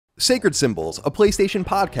Sacred Symbols, a PlayStation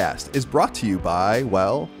podcast, is brought to you by,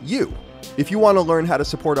 well, you. If you want to learn how to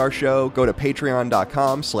support our show, go to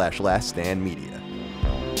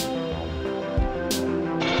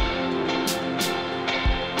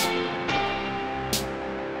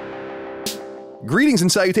Greetings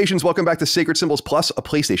and salutations. Welcome back to Sacred Symbols Plus, a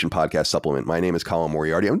PlayStation podcast supplement. My name is Colin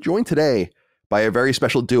Moriarty. I'm joined today by a very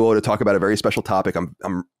special duo to talk about a very special topic. I'm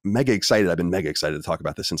mega excited. I've been mega excited to talk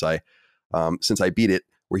about this since I beat it.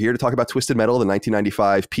 We're here to talk about Twisted Metal, the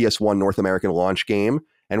 1995 PS1 North American launch game.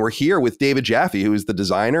 And we're here with David Jaffe, who is the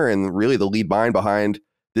designer and really the lead mind behind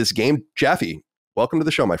this game. Jaffe, welcome to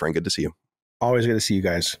the show, my friend. Good to see you. Always good to see you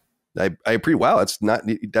guys. Wow,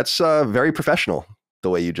 that's very professional, the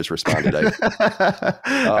way you just responded.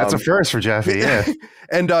 That's a first for Jaffe, yeah.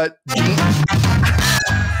 And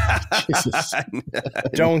Jesus.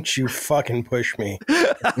 Don't you fucking push me.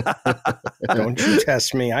 Don't you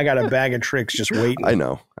test me. I got a bag of tricks just waiting. I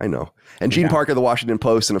know. And Gene Parker, the Washington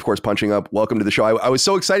Post, and of course, Punching Up, welcome to the show. I was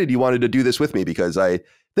so excited you wanted to do this with me because I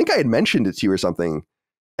think I had mentioned it to you or something.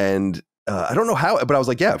 And I don't know how, but I was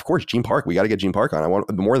like, yeah, of course, Gene Parker. We got to get Gene Parker on. I want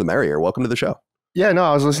the more the merrier. Welcome to the show. Yeah, no,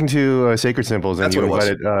 I was listening to Sacred Symbols, and That's you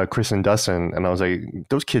invited Chris and Dustin, and I was like,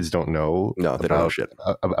 those kids don't know. No, they don't know shit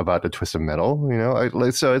about the Twisted Metal, you know.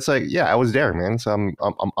 So it's like, yeah, I was there, man. So I'm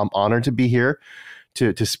honored to be here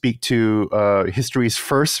to speak to history's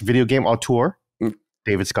first video game auteur,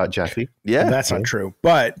 David Scott Jaffe. Yeah, that's not true.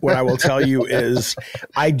 But what I will tell you is,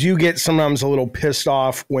 I do get sometimes a little pissed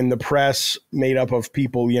off when the press, made up of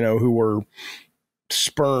people, you know, who were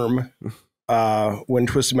sperm. When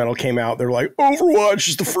Twisted Metal came out, they're like, Overwatch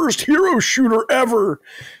is the first hero shooter ever.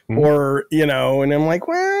 Or, you know, and I'm like,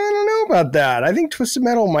 well, I don't know about that. I think Twisted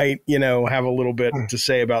Metal might, you know, have a little bit to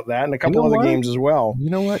say about that, and a couple other games as well. You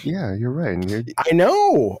know what? Yeah, you're right. I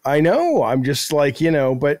know. I'm just like, you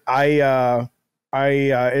know, but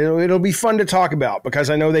it'll be fun to talk about because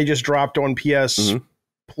I know they just dropped on PS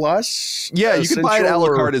Plus. Yeah, you can buy it a la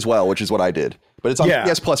carte as well, which is what I did. But it's on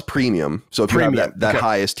PS Plus Premium. So if you have that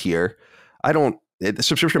highest tier, the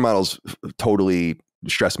subscription models totally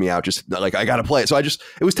stress me out. Just like, I got to play it. So it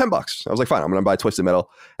was $10. I was like, fine, I'm going to buy Twisted Metal.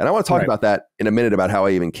 And I want to talk about that in a minute, about how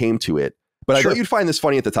I even came to it. But I thought you'd find this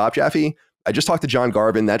funny at the top, Jaffe. I just talked to John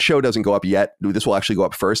Garvin. That show doesn't go up yet. This will actually go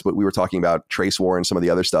up first, but we were talking about Trace War and some of the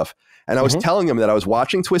other stuff. And I was telling him that I was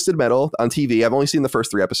watching Twisted Metal on TV. I've only seen the first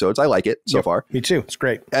 3 episodes. I like it so far. Me too. It's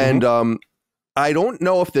great. And I don't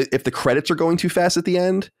know if the credits are going too fast at the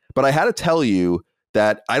end, but I had to tell you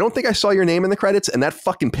that I don't think I saw your name in the credits, and that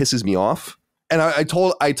fucking pisses me off. And I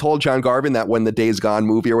told John Garvin that when the Days Gone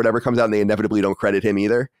movie or whatever comes out and they inevitably don't credit him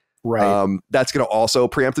either, that's going to also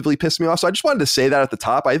preemptively piss me off. So I just wanted to say that at the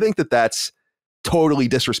top. I think that's totally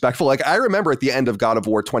disrespectful. Like, I remember at the end of God of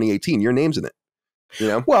War 2018, your name's in it. You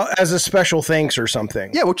know, well, as a special thanks or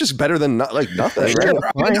something. Yeah, which is better than nothing. Sure.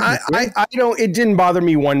 Right? I don't. It didn't bother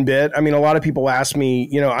me one bit. I mean, a lot of people ask me.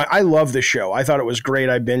 You know, I love the show. I thought it was great.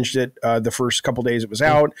 I binged it the first couple days it was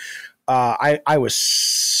out. I was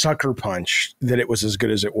sucker punched that it was as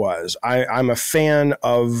good as it was. I'm a fan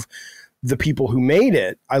of the people who made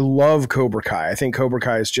it. I love Cobra Kai. I think Cobra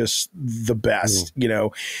Kai is just the best, you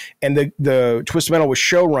know, and the Twisted Metal was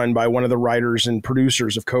showrun by one of the writers and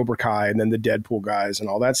producers of Cobra Kai and then the Deadpool guys and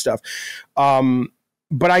all that stuff.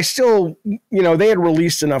 But I still, you know, they had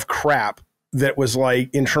released enough crap that was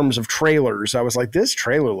like, in terms of trailers, I was like, this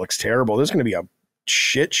trailer looks terrible. This is going to be a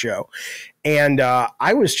shit show. And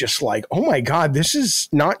I was just like, oh my God, this is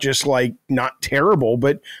not just like not terrible,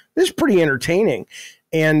 but this is pretty entertaining.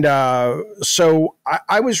 And so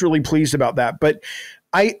I was really pleased about that. But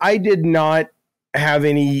I did not have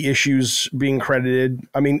any issues being credited.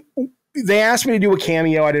 I mean, they asked me to do a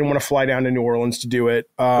cameo. I didn't want to fly down to New Orleans to do it.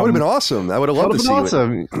 That would have been awesome. I would have loved to see it.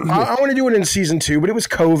 I want to do it in season 2, but it was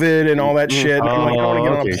COVID and all that shit. And I'm like, I want to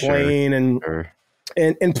get on a plane.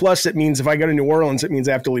 And plus, it means if I go to New Orleans, it means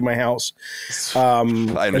I have to leave my house. And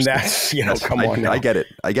that's, you know, come on now. I get it.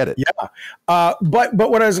 Yeah. But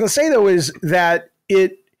what I was going to say, though, is that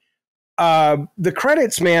the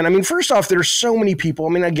credits, man. I mean, first off, there's so many people. I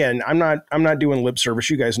mean, again, I'm not doing lip service.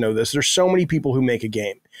 You guys know this. There's so many people who make a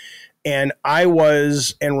game, and I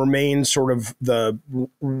was and remain sort of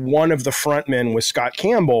one of the front men with Scott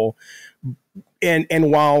Campbell.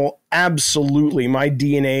 And while absolutely my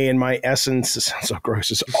DNA and my essence, it sounds so gross,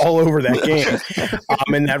 is all over that game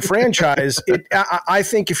and that franchise, I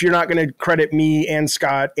think if you're not going to credit me and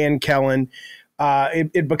Scott and Kellen,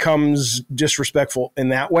 it becomes disrespectful in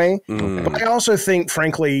that way. But I also think,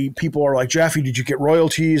 frankly, people are like, Jaffe, did you get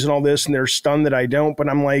royalties and all this? And they're stunned that I don't. But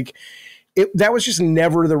I'm like, that was just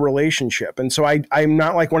never the relationship. And so I'm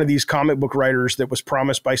not like one of these comic book writers that was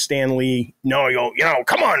promised by Stan Lee, no,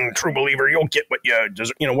 come on, true believer, you'll get what you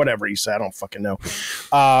deserve, whatever he said. I don't fucking know.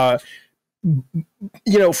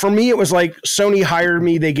 For me, it was like Sony hired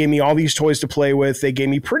me. They gave me all these toys to play with. They gave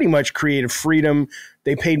me pretty much creative freedom.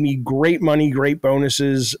 They paid me great money, great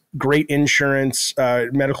bonuses, great insurance,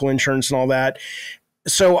 medical insurance and all that.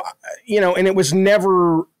 So, and it was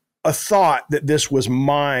never a thought that this was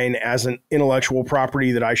mine as an intellectual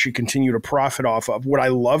property that I should continue to profit off of. Would I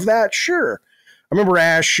love that? Sure. I remember I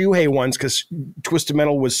asked Shuhei once, because Twisted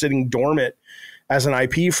Metal was sitting dormant as an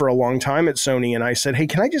IP for a long time at Sony. And I said, hey,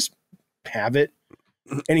 can I just have it?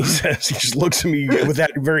 And he just looks at me with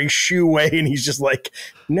that very Shu way, and he's just like,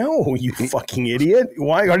 no, you fucking idiot.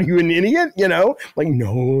 Why are you an idiot? Like,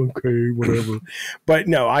 no, okay, whatever. But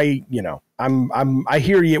no, I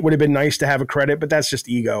hear you. It would have been nice to have a credit, but that's just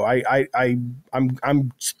ego.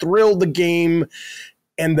 I'm thrilled the game,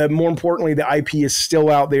 and more importantly, the IP is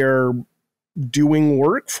still out there doing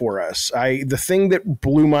work for us. The thing that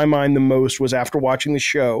blew my mind the most was, after watching the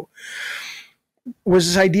show, was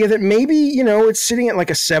this idea that maybe, it's sitting at like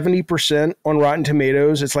a 70% on Rotten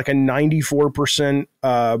Tomatoes. It's like a 94%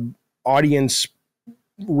 audience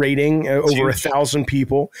rating, over 1,000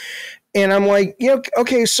 people. And I'm like,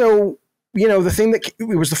 okay, so, the thing that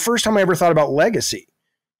it was the first time I ever thought about legacy,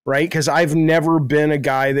 right? Because I've never been a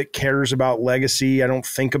guy that cares about legacy. I don't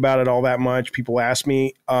think about it all that much. People ask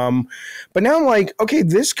me. But now I'm like, okay,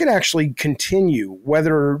 this could actually continue,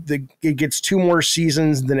 whether it gets 2 more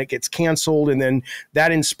seasons, then it gets canceled, and then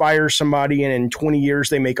that inspires somebody, and in 20 years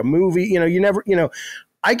they make a movie.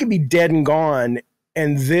 I could be dead and gone,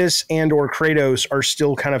 and this and or Kratos are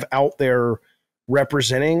still kind of out there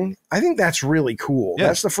representing. I think that's really cool. Yeah.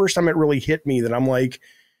 That's the first time it really hit me that I'm like,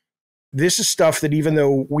 this is stuff that, even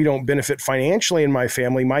though we don't benefit financially in my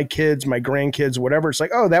family, my kids, my grandkids, whatever, it's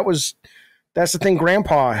like, oh, that's the thing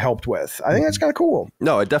Grandpa helped with. I think that's kind of cool.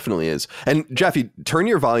 No, it definitely is. And Jaffe, turn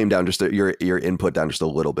your volume down, your input down just a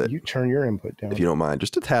little bit. You turn your input down, if you don't mind,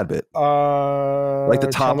 just a tad bit. Like the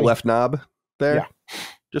top left knob there. Yeah,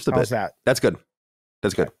 just a bit. That? That's good.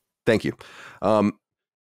 That's good. Thank you. All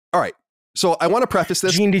right. So I want to preface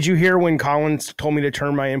this. Gene, did you hear when Colin told me to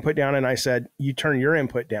turn my input down, and I said, you turn your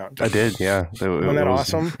input down? I did, yeah. Wasn't that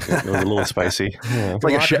awesome? It was a little spicy. Yeah.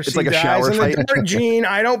 It's like a shower fight. Gene,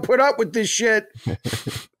 I don't put up with this shit.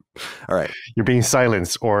 All right. You're being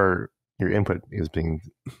silenced, or your input is being...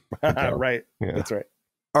 Right. Yeah. That's right.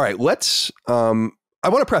 All right. Let's... I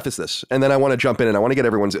want to preface this, and then I want to jump in, and I want to get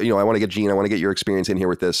everyone's... I want to get Gene, I want to get your experience in here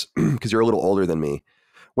with this, because you're a little older than me.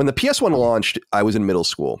 When the PS1 launched, I was in middle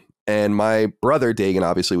school. And my brother, Dagan,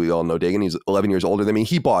 obviously we all know Dagan, he's 11 years older than me.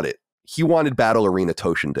 He bought it. He wanted Battle Arena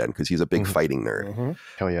Toshinden because he's a big fighting nerd. Mm-hmm.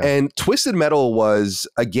 Hell yeah. And Twisted Metal was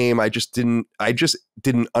a game I just didn't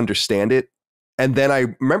understand it. And then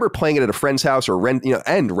I remember playing it at a friend's house or renting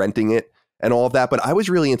it and all of that. But I was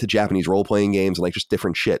really into Japanese role-playing games and like just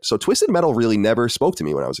different shit. So Twisted Metal really never spoke to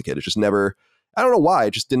me when I was a kid. It just never, I don't know why,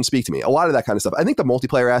 it just didn't speak to me. A lot of that kind of stuff. I think the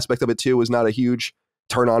multiplayer aspect of it too was not a huge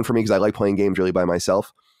turn on for me because I like playing games really by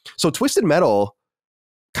myself. So Twisted Metal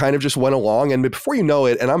kind of just went along, and before you know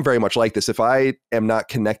it, and I'm very much like this, if I am not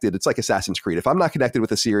connected, it's like Assassin's Creed. If I'm not connected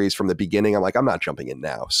with a series from the beginning, I'm like, I'm not jumping in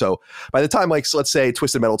now. So by the time, like, so let's say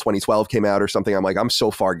Twisted Metal 2012 came out or something, I'm like, I'm so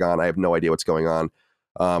far gone. I have no idea what's going on.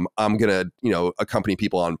 I'm going to, accompany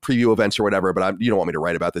people on preview events or whatever, but you don't want me to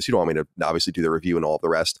write about this. You don't want me to obviously do the review and all of the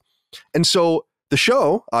rest. And so the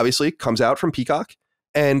show obviously comes out from Peacock.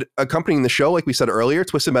 And accompanying the show, like we said earlier,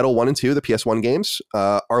 Twisted Metal 1 and 2, the PS1 games,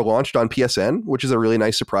 are launched on PSN, which is a really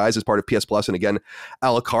nice surprise as part of PS Plus, and again,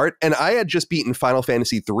 a la carte. And I had just beaten Final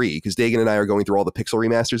Fantasy 3 because Dagan and I are going through all the pixel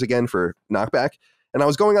remasters again for Knockback. And I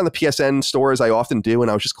was going on the PSN store as I often do,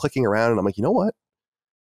 and I was just clicking around, and I'm like, you know what?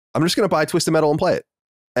 I'm just going to buy Twisted Metal and play it.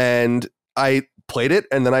 And I played it,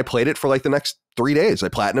 and then I played it for like the next 3 days. I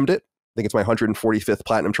platinumed it. I think it's my 145th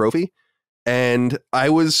platinum trophy. And I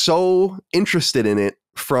was so interested in it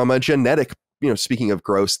from a genetic, speaking of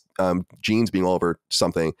gross genes being all over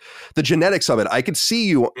something, the genetics of it, I could see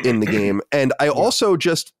you in the game. And I also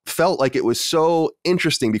just felt like it was so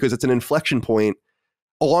interesting because it's an inflection point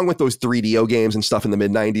along with those 3DO games and stuff in the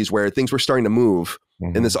mid 90s where things were starting to move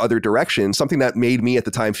in this other direction, something that made me at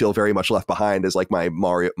the time feel very much left behind as like my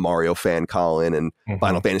Mario fan Colin and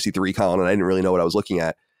Final Fantasy 3 Colin. And I didn't really know what I was looking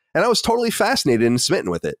at. And I was totally fascinated and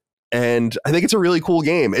smitten with it. And I think it's a really cool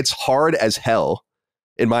game. It's hard as hell,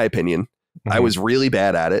 in my opinion. I was really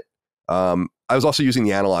bad at it. I was also using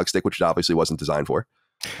the analog stick, which it obviously wasn't designed for.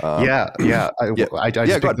 Yeah. I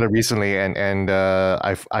just picked it up recently, and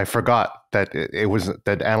I forgot that it was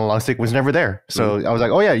that analog stick was never there. So I was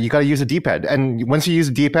like, oh yeah, you got to use a D-pad. And once you use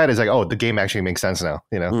a D-pad, it's like, oh, the game actually makes sense now.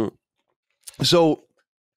 You know. So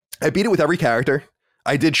I beat it with every character.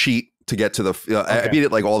 I did cheat to get to the. I beat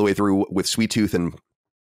it like all the way through with Sweet Tooth and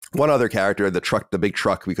one other character, the big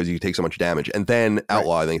truck, because you take so much damage, and then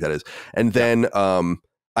Outlaw, I think that is, and then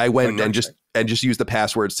I went and just used the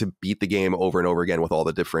passwords to beat the game over and over again with all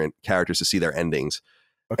the different characters to see their endings.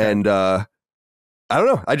 And I don't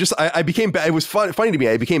know, I became, it was funny to me.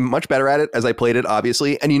 I became much better at it as I played it,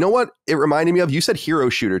 obviously. And you know what it reminded me of? You said hero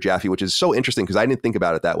shooter, Jaffe, which is so interesting because I didn't think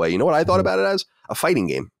about it that way. You know what I thought about it as? A fighting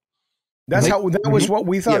game. That's how that was what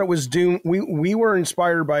we thought it was. Doom. We were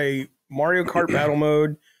inspired by Mario Kart Battle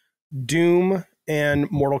Mode, Doom, and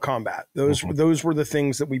Mortal Kombat. Those were the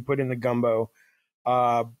things that we put in the gumbo,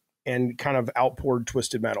 and kind of outpoured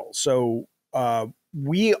Twisted Metal. So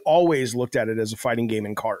we always looked at it as a fighting game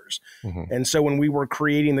in cars. And so when we were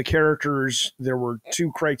creating the characters, there were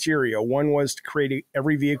two criteria. One was to create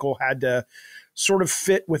every vehicle had to sort of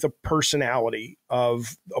fit with a personality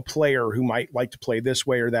of a player who might like to play this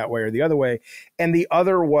way or that way or the other way. And the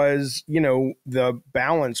other was, you know, the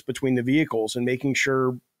balance between the vehicles and making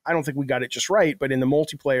sure, I don't think we got it just right, but in the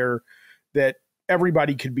multiplayer that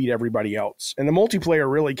everybody could beat everybody else. And the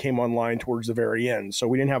multiplayer really came online towards the very end. So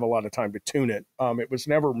we didn't have a lot of time to tune it. It was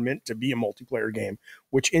never meant to be a multiplayer game,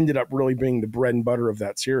 which ended up really being the bread and butter of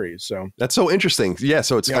that series. So that's so interesting. Yeah.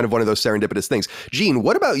 So it's kind of one of those serendipitous things. Gene,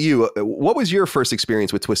 what about you? What was your first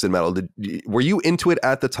experience with Twisted Metal? Were you into it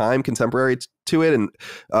at the time, contemporary to it? And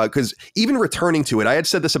because even returning to it, I had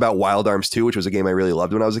said this about Wild Arms 2, which was a game I really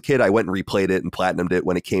loved when I was a kid. I went and replayed it and platinumed it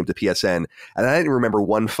when it came to PSN. And I didn't remember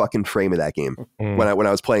one fucking frame of that game when I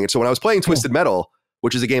was playing it. So when I was playing Twisted Metal,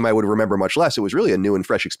 which is a game I would remember much less, it was really a new and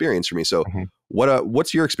fresh experience for me. So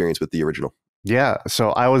what's your experience with the original? Yeah,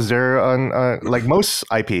 so I was there on like most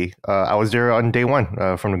IP. I was there on day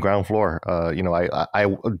one from the ground floor. You know, I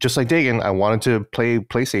just like Dagan, I wanted to play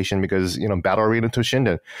PlayStation because, you know, Battle Arena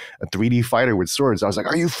Toshinden, a 3D fighter with swords. I was like,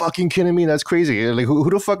 are you fucking kidding me? That's crazy. Like, who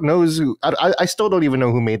the fuck knows? I still don't even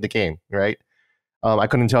know who made the game, right? I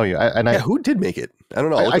couldn't tell you. Who did make it? I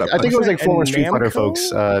don't know. I think it was like former Street Fighter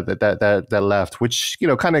folks that left, which, you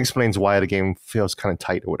know, kind of explains why the game feels kind of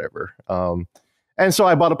tight or whatever. And so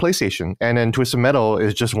I bought a PlayStation, and then Twisted Metal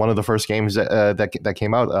is just one of the first games that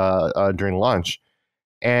came out during launch.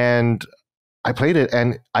 And I played it,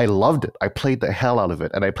 and I loved it. I played the hell out of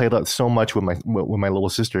it, and I played it so much with my little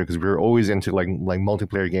sister because we were always into like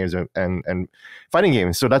multiplayer games and fighting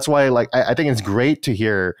games. So that's why I think it's great to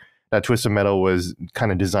hear that Twisted Metal was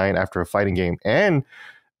kind of designed after a fighting game and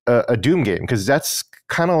a Doom game, because that's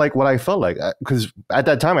kind of like what I felt like. Because at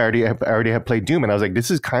that time I already had played Doom, and I was like,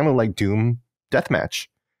 this is kind of like Doom Deathmatch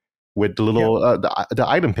with the little the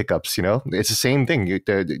item pickups. You know, it's the same thing. You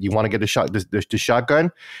want to get the shotgun,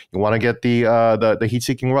 you want to get the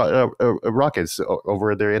heat-seeking rockets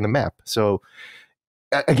over there in the map. So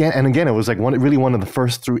again and again, it was like really one of the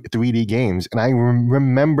first 3D games, and I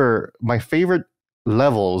remember my favorite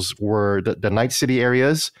levels were the Night City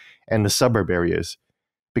areas and the suburb areas,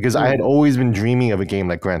 because I had always been dreaming of a game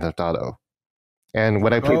like Grand Theft Auto. And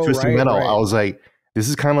when I played Twisted Metal, I was like, this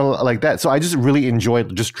is kind of like that. So I just really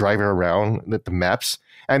enjoyed just driving around the maps.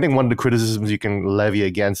 And I think one of the criticisms you can levy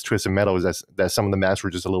against Twisted Metal is that some of the maps were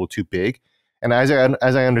just a little too big. And as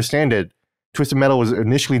I understand it, Twisted Metal was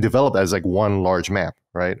initially developed as like one large map,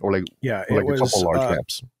 right? Or like a couple large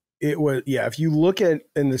maps. It was, if you look at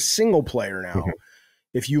in the single player now,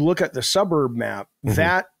 if you look at the suburb map,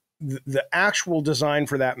 that the actual design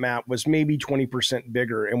for that map was maybe 20%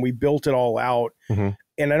 bigger, and we built it all out.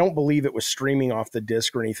 And I don't believe it was streaming off the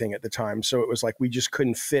disc or anything at the time. So it was like we just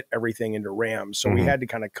couldn't fit everything into RAM. So we had to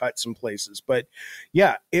kind of cut some places. But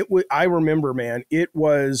yeah, I remember, man,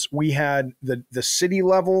 we had the city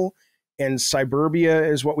level, and suburbia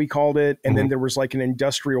is what we called it. And then there was like an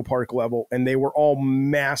industrial park level, and they were all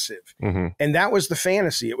massive. And that was the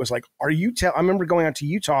fantasy. It was like, I remember going out to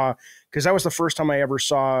Utah, because that was the first time I ever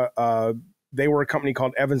saw, they were a company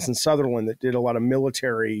called Evans and Sutherland that did a lot of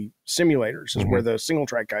military simulators, is where the single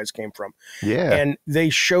track guys came from. Yeah. And they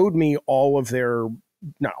showed me all of their,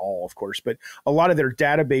 not all, of course, but a lot of their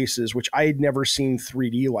databases, which I had never seen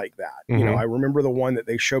 3D like that. You know, I remember the one that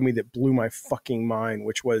they showed me that blew my fucking mind,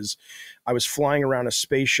 which was, I was flying around a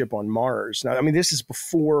spaceship on Mars. Now, I mean, this was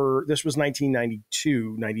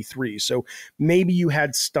 1992, 93. So maybe you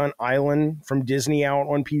had Stunt Island from Disney out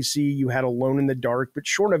on PC. You had Alone in the Dark, but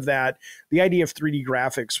short of that, the idea of 3D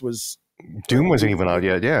graphics was... Doom wasn't even out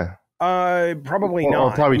yet, yeah. Probably not.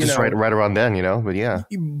 Or probably just right around then, but yeah.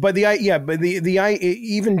 But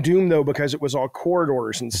even Doom though, because it was all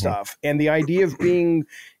corridors and stuff, and the idea of being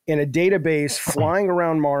in a database, flying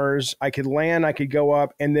around Mars, I could land, I could go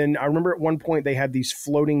up, and then I remember at one point they had these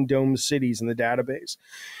floating dome cities in the database.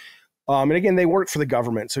 And again, they worked for the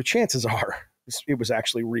government, so chances are it was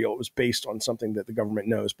actually real. It was based on something that the government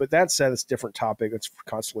knows. But that said, it's a different topic. It's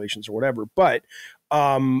constellations or whatever. But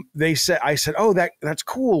I said, oh, that's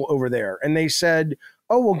cool over there. And they said,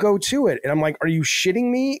 oh, we'll go to it. And I'm like, are you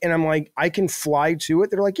shitting me? And I'm like, I can fly to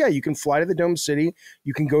it. They're like, yeah, you can fly to the dome city.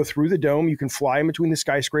 You can go through the dome. You can fly in between the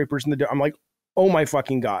skyscrapers and the dome. I'm like, oh my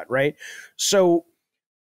fucking God. Right. So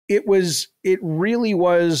it really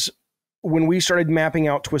was, when we started mapping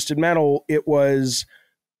out Twisted Metal, it was,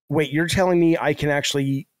 wait, you're telling me I can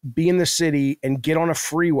actually be in the city and get on a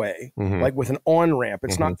freeway, like with an on-ramp.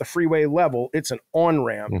 It's not the freeway level, it's an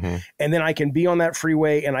on-ramp. And then I can be on that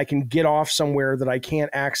freeway and I can get off somewhere that I can't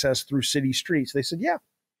access through city streets. They said, yeah.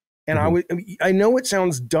 And I know it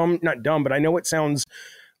sounds dumb, not dumb, but I know it sounds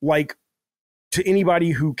like, to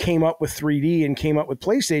anybody who came up with 3D and came up with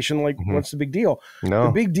PlayStation, like, what's the big deal? No.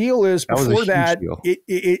 The big deal is before that,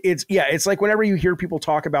 it's like whenever you hear people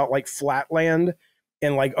talk about like Flatland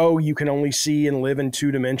and like, oh, you can only see and live in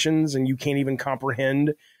 2 dimensions and you can't even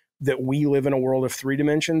comprehend that we live in a world of 3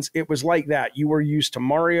 dimensions. It was like that. You were used to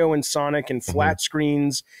Mario and Sonic and flat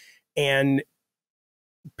screens and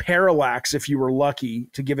parallax, if you were lucky,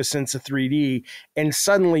 to give a sense of 3D. And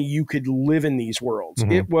suddenly you could live in these worlds.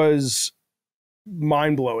 It was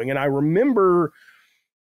mind-blowing. And I remember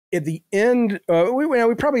at the end,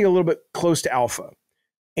 we probably a little bit close to alpha,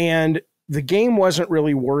 and the game wasn't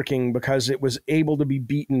really working because it was able to be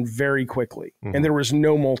beaten very quickly, and there was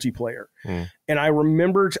no multiplayer. And I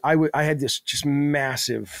remembered I had this just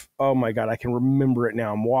massive, oh my God, I can remember it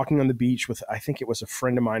now. I'm walking on the beach with, I think it was a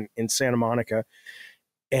friend of mine in Santa Monica,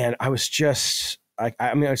 and I was just,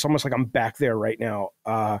 I mean, it's almost like I'm back there right now.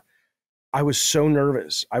 I was so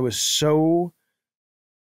nervous. I was so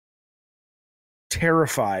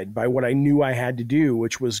terrified by what I knew I had to do,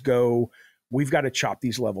 which was we've got to chop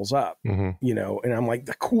these levels up, and I'm like,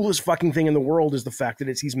 the coolest fucking thing in the world is the fact that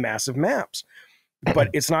it's these massive maps, but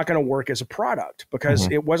it's not going to work as a product because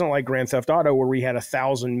it wasn't like Grand Theft Auto where we had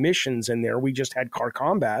 1,000 missions in there. We just had car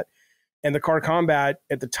combat, and the car combat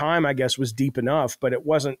at the time, I guess, was deep enough, but it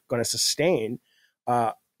wasn't going to sustain,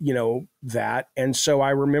 that. And so I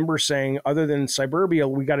remember saying, other than Suburbia,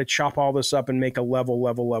 we got to chop all this up and make a level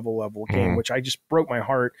game, which I just broke my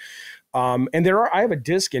heart. And I have a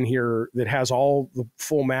disc in here that has all the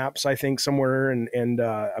full maps, I think, somewhere. And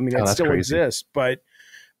I mean, it still exists, but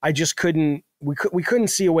I just we couldn't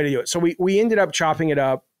see a way to do it. So we ended up chopping it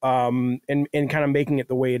up, and kind of making it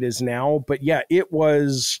the way it is now. But yeah,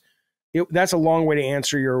 that's a long way to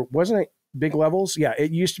answer wasn't it big levels? Yeah,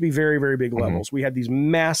 it used to be very, very big levels. We had these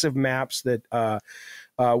massive maps that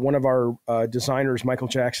one of our designers, Michael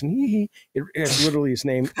Jackson, it's literally his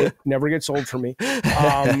name. It never gets old for me.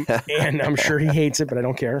 And I'm sure he hates it, but I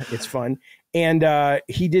don't care. It's fun. And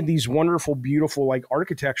he did these wonderful, beautiful, like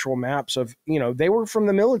architectural maps of, they were from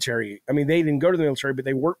the military. I mean, they didn't go to the military, but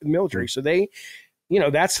they worked in the military. So they,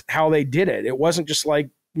 that's how they did it. It wasn't just like,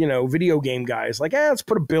 video game guys like, let's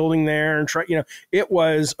put a building there and try, it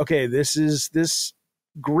was, okay, this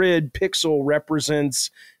grid pixel represents,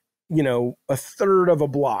 a third of a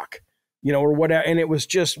block, or whatever. And it was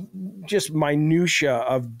just minutia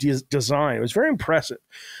of design. It was very impressive.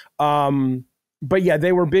 But yeah,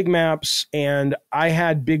 they were big maps, and I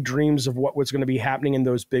had big dreams of what was going to be happening in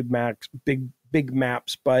those big maps.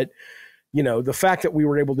 But the fact that we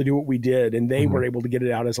were able to do what we did, and they were able to get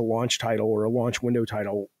it out as a launch title or a launch window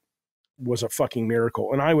title, was a fucking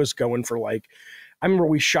miracle. And I was going for I remember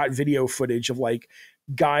we shot video footage of like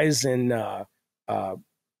guys in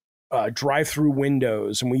drive-through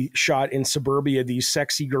windows, and we shot in suburbia these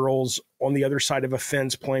sexy girls on the other side of a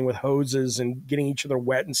fence playing with hoses and getting each other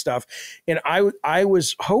wet and stuff. And I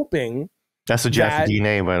was hoping. That's a Jaffe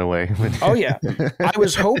name, by the way. Oh, yeah. I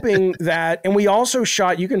was hoping that, and we also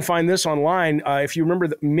shot, you can find this online, if you remember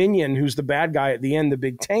the Minion, who's the bad guy at the end, the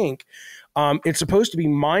big tank, it's supposed to be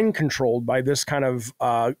mind controlled by this kind of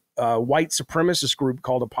white supremacist group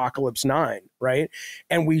called Apocalypse 9, right?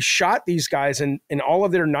 And we shot these guys, and all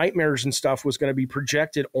of their nightmares and stuff was going to be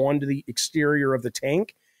projected onto the exterior of the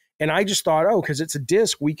tank. And I just thought, because it's a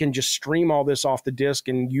disc, we can just stream all this off the disc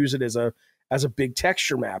and use it as a as a big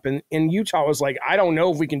texture map. And Utah was like, I don't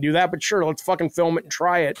know if we can do that, but sure, let's fucking film it and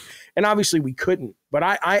try it. And obviously we couldn't. But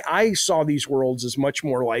I saw these worlds as much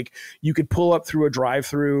more like you could pull up through a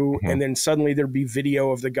drive-through and then suddenly there'd be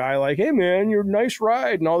video of the guy like, hey man, you're a nice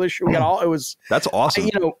ride and all this shit. We got all, it was, that's awesome.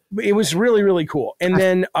 You know, it was really, really cool. And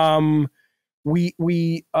then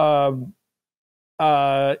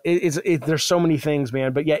there's so many things,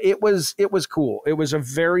 man. But yeah, it was cool. It was a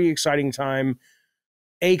very exciting time.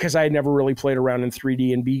 A, because I had never really played around in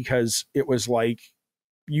 3D, and B, because it was like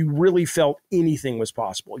you really felt anything was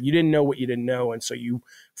possible. You didn't know what you didn't know, and so you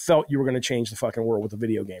felt you were going to change the fucking world with a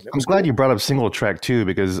video game. I'm glad you brought up single track too,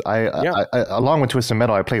 because I along with Twisted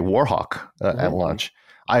Metal, I played Warhawk at launch.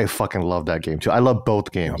 I fucking love that game too. I love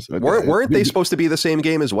both games. Weren't they supposed to be the same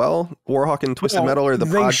game as well? Warhawk and Twisted Metal, or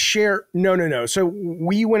they share? No. So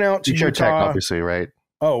we went out to Utah, tech, obviously, right?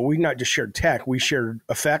 Oh, we not just shared tech; we shared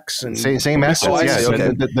effects and same assets. Yeah,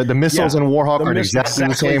 okay. The missiles in Warhawk are exactly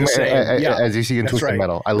the same as you see in Twisted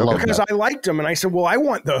Metal. I love because I liked them, and I said, "Well, I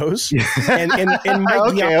want those." and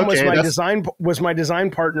Mike Young was my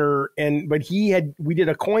design partner, but we did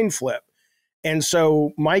a coin flip. And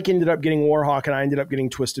so Mike ended up getting Warhawk and I ended up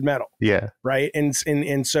getting Twisted Metal. Yeah. Right. And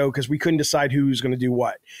so, cause we couldn't decide who was going to do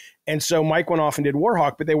what. And so Mike went off and did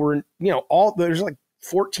Warhawk, but they were, you know, there's like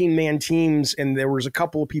 14-man teams and there was a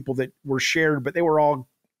couple of people that were shared, but they were all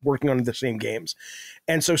working on the same games.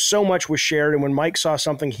 And so much was shared. And when Mike saw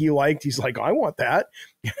something he liked, he's like, I want that.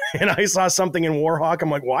 And I saw something in Warhawk.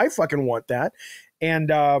 I'm like, well, I fucking want that.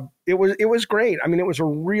 And it was great. I mean, it was a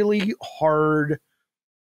really hard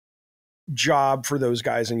job for those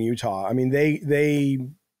guys in Utah. I mean,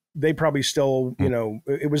 they probably still, you know,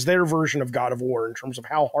 it was their version of God of War in terms of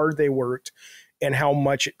how hard they worked and how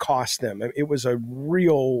much it cost them. It was a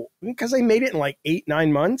real, because they made it in like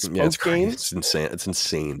 8-9 months. Yeah, it's games. It's insane. It's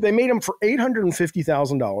insane. They made them for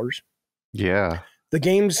 $850,000. Yeah. The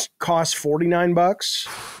games cost $49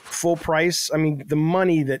 full price. I mean, the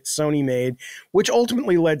money that Sony made, which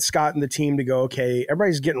ultimately led Scott and the team to go, okay,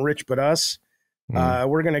 everybody's getting rich but us.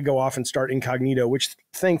 We're going to go off and start Incognito, which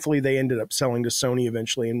thankfully they ended up selling to Sony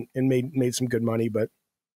eventually and made some good money. But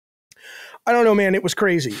I don't know, man. It was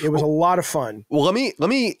crazy. It was a lot of fun. Well, let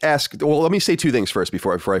me say two things first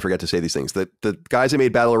before I forget to say these things. The guys that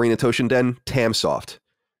made Battle Arena Toshinden, Tamsoft.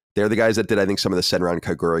 They're the guys that did, I think, some of the Senran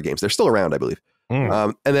Kagura games. They're still around, I believe.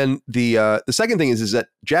 And then the second thing is that,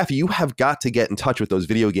 Jaffe, you have got to get in touch with those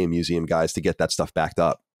video game museum guys to get that stuff backed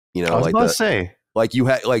up. You know, I was about to say. Like you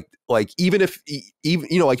had like even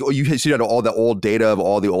you know, like you had all the old data of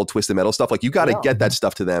all the old Twisted Metal stuff, like you got to get that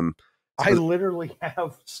stuff to them. I literally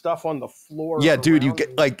have stuff on the floor. Yeah, dude, you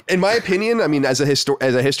get, like, in my opinion, I mean, as a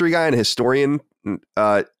history guy and a historian,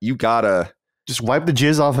 you gotta just wipe the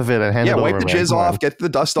jizz off of it and hand it over. Wipe the jizz off, get the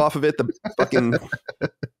dust off of it, the fucking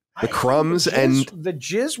the crumbs, and the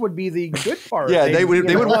jizz would be the good part. Yeah, they would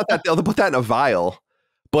want that. They'll put that in a vial,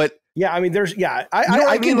 but. Yeah, I mean,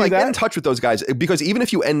 I mean, like, get in touch with those guys, because even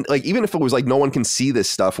if it was like no one can see this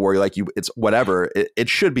stuff, where like it's whatever, it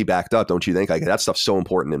should be backed up, don't you think? Like, that stuff's so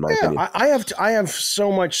important in my opinion. I have so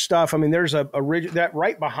much stuff. I mean, there's that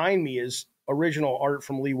right behind me is original art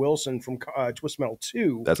from Lee Wilson from Twisted Metal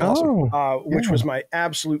 2. That's awesome. Which was my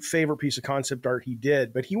absolute favorite piece of concept art he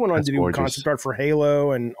did. But he went on to do concept art for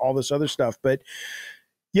Halo and all this other stuff. But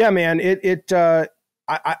yeah, man,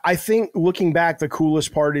 I think looking back, the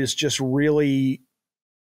coolest part is just really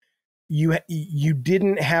you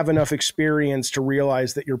didn't have enough experience to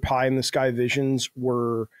realize that your pie in the sky visions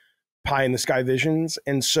were pie in the sky visions.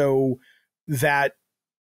 And so that,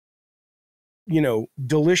 you know,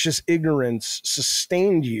 delicious ignorance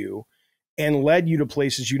sustained you and led you to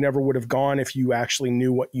places you never would have gone if you actually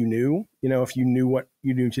knew what you knew, you know, if you knew what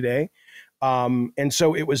you knew today. And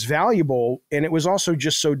so it was valuable, and it was also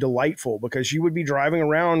just so delightful, because you would be driving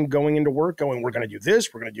around going into work going, we're going to do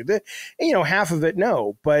this, we're going to do this. And, you know, half of it,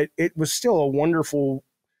 no, but it was still a wonderful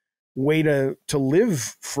way to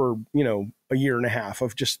live for, you know, a year and a half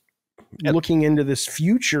of just looking into this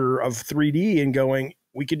future of 3D and going,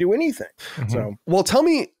 we could do anything. Mm-hmm. So, well, tell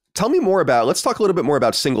me more about, let's talk a little bit more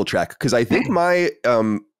about single track. Cause I think my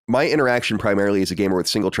interaction primarily as a gamer with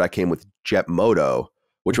single track came with Jet Moto,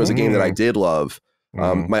 which was a game that I did love.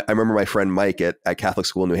 I remember my friend Mike at Catholic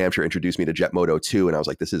School in New Hampshire introduced me to Jet Moto 2, and I was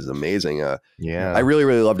like, this is amazing. I really,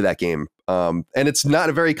 really loved that game. And it's not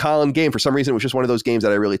a very Colin game. For some reason, it was just one of those games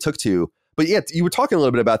that I really took to. But yeah, you were talking a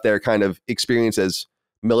little bit about their kind of experience as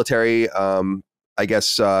military, I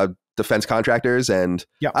guess, defense contractors. And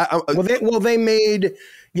they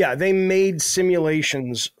made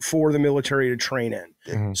simulations for the military to train in.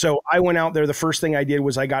 Mm-hmm. So I went out there. The first thing I did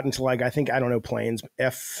was I got into like, I think, I don't know, planes,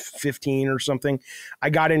 F-15 or something. I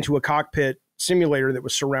got into a cockpit simulator that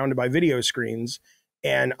was surrounded by video screens.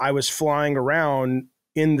 And I was flying around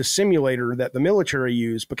in the simulator that the military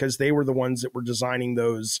used because they were the ones that were designing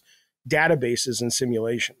those databases and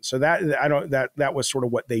simulations. So that was sort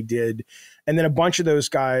of what they did. And then a bunch of those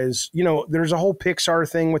guys, you know, there's a whole Pixar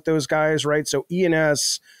thing with those guys, right? So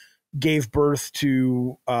ENS gave birth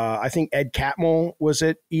to, I think Ed Catmull was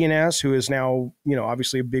at ENS, who is now, you know,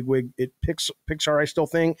 obviously a bigwig at Pixar, I still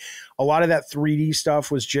think. A lot of that 3D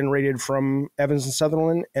stuff was generated from Evans and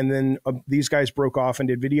Sutherland, and then these guys broke off and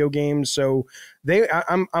did video games. So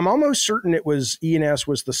I'm almost certain it was ENS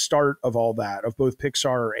was the start of all that, of both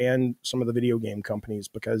Pixar and some of the video game companies,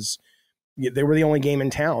 because they were the only game in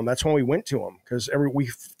town. That's when we went to them, because we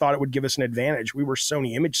thought it would give us an advantage. We were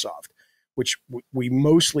Sony ImageSoft, which we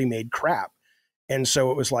mostly made crap. And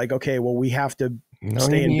so it was like, okay, well, we have to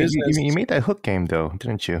stay in business. You made that Hook game, though,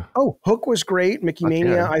 didn't you? Oh, Hook was great. Mickey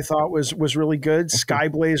Mania, I thought, was really good.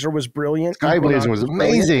 Skyblazer was brilliant. Skyblazer was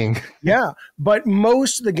amazing. Yeah, but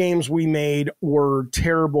most of the games we made were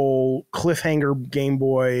terrible cliffhanger Game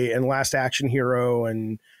Boy and Last Action Hero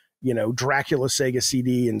and, you know, Dracula Sega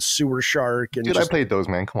CD and Sewer Shark. And dude, I played those,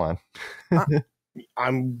 man. Come on.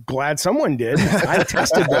 I'm glad someone did. I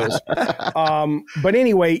tested those. But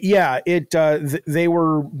anyway, yeah, they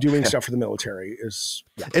were doing stuff for the military. It's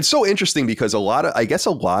so interesting because a lot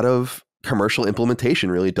of commercial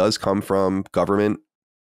implementation really does come from government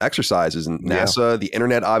exercises and NASA, the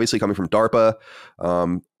internet, obviously coming from DARPA,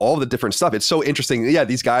 all the different stuff. It's so interesting. Yeah.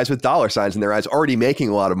 These guys with dollar signs in their eyes already making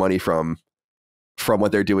a lot of money from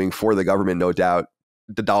what they're doing for the government, no doubt.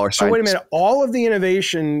 The dollar sign. So wait a minute. All of the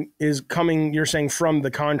innovation is coming, you're saying, from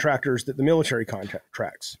the contractors that the military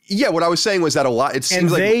contracts. Yeah. What I was saying was that a lot, it seems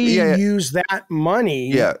and like they use that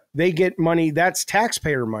money. Yeah. They get money. That's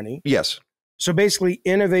taxpayer money. Yes. So basically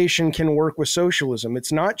innovation can work with socialism.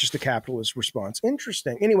 It's not just a capitalist response.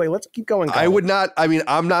 Interesting. Anyway, let's keep going. Colin.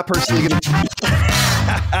 I'm not personally going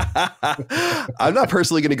I'm not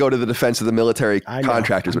personally going to go to the defense of the military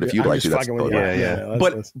contractors, but if you'd like to, that's totally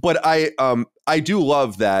But I do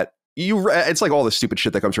love that it's like all the stupid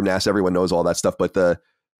shit that comes from NASA. Everyone knows all that stuff, but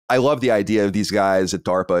I love the idea of these guys at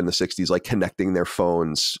DARPA in the 60s, like connecting their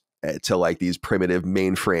phones to like these primitive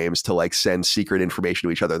mainframes to like send secret information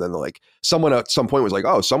to each other. Then like someone at some point was like,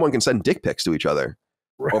 oh, someone can send dick pics to each other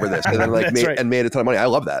over this, and then like made a ton of money. I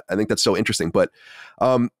love that. I think that's so interesting. But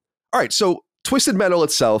all right, so Twisted Metal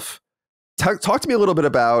itself, talk to me a little bit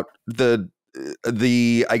about the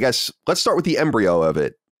I guess let's start with the embryo of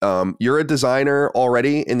it. You're a designer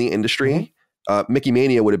already in the industry. Mm-hmm. Mickey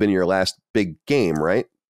Mania would have been your last big game, right?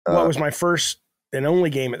 Well, it was my first and only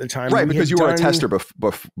game at the time. Right, because you were a tester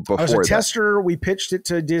before. I was a tester. We pitched it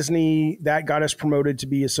to Disney. That got us promoted to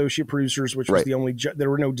be associate producers, which was the only, there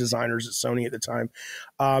were no designers at Sony at the time.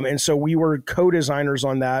 And so we were co-designers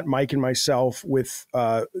on that, Mike and myself, with,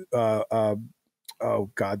 oh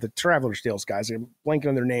God, the Traveler's Tales guys. I'm blanking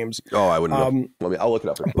on their names. Oh, I wouldn't know. I'll look it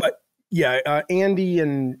up. But yeah, Andy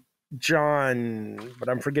and John, but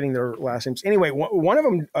I'm forgetting their last names. Anyway, one of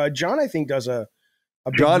them, John, I think does a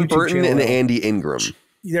John Burton and Andy Ingram.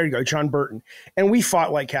 There you go, John Burton. And we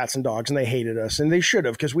fought like cats and dogs, and they hated us, and they should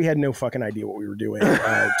have, because we had no fucking idea what we were doing.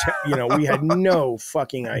 We had no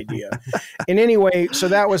fucking idea. And anyway, so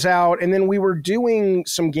that was out, and then we were doing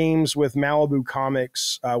some games with Malibu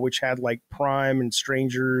Comics, which had like Prime and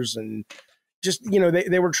Strangers, and just,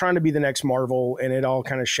 they were trying to be the next Marvel, and it all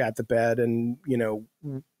kind of shat the bed, and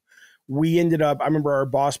we ended up, I remember our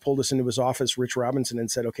boss pulled us into his office, Rich Robinson,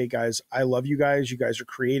 and said, okay, guys, I love you guys. You guys are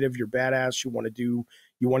creative. You're badass. You want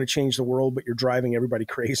to change the world, but you're driving everybody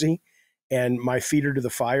crazy. And my feet are to the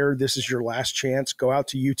fire. This is your last chance. Go out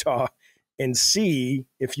to Utah and see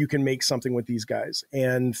if you can make something with these guys.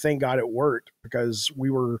 And thank God it worked, because we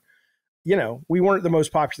were, we weren't the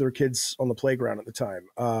most popular kids on the playground at the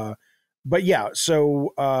time. But yeah,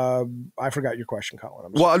 so I forgot your question,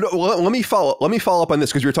 Colin. Well, let me follow up on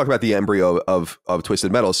this, because we were talking about the embryo of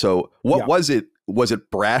Twisted Metal. So what was it? Was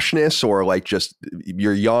it brashness, or like just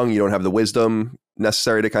you're young, you don't have the wisdom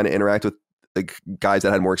necessary to kind of interact with the guys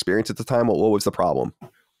that had more experience at the time? What was the problem?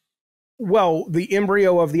 Well, the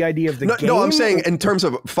embryo of the idea of the game? No, I'm saying in terms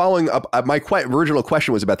of following up, my original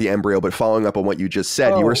question was about the embryo, but following up on what you just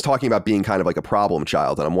said, you were talking about being kind of like a problem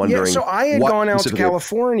child. And I'm wondering. Yeah, so I had gone out to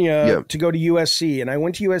California to go to USC, and I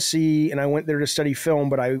went to USC and I went there to study film,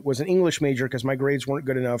 but I was an English major because my grades weren't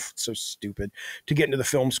good enough, so stupid, to get into the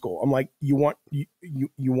film school. I'm like, you want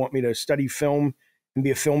me to study film and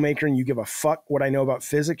be a filmmaker and you give a fuck what I know about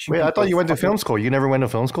physics. Wait, I thought you went to film school. You never went to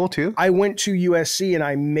film school too? I went to USC and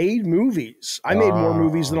I made movies. I made more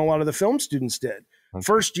movies than a lot of the film students did. Okay.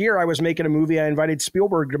 First year I was making a movie. I invited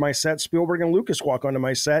Spielberg to my set. Spielberg and Lucas walk onto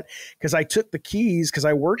my set because I took the keys because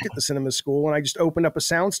I worked at the cinema school and I just opened up a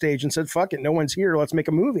soundstage and said, fuck it, no one's here. Let's make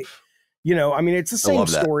a movie. You know, I mean, it's the same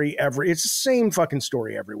story it's the same fucking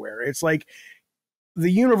story everywhere. It's like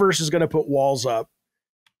the universe is going to put walls up.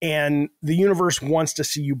 And the universe wants to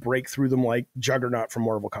see you break through them like Juggernaut from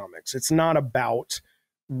Marvel Comics. It's not about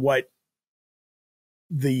what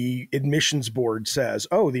the admissions board says.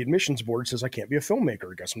 Oh, the admissions board says I can't be a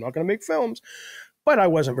filmmaker. I guess I'm not going to make films. But I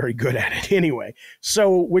wasn't very good at it anyway.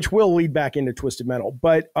 So, which will lead back into Twisted Metal.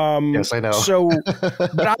 But yes, I know. So,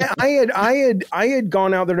 but I had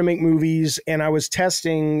gone out there to make movies, and I was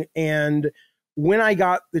testing. And when I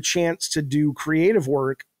got the chance to do creative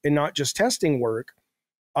work and not just testing work,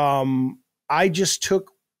 I just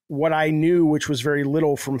took what I knew, which was very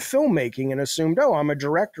little from filmmaking, and assumed, oh, I'm a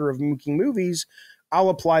director of making movies. I'll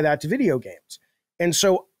apply that to video games. And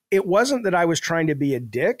so it wasn't that I was trying to be a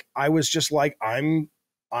dick. I was just like, I'm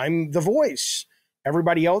the voice.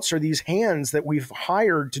 Everybody else are these hands that we've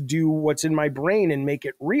hired to do what's in my brain and make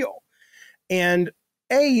it real. And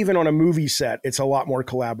even on a movie set, it's a lot more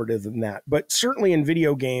collaborative than that. But certainly in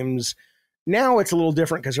video games, now it's a little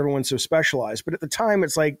different because everyone's so specialized. But at the time,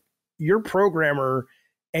 it's like your programmer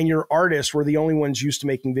and your artist were the only ones used to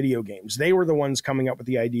making video games. They were the ones coming up with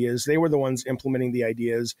the ideas. They were the ones implementing the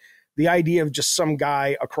ideas. The idea of just some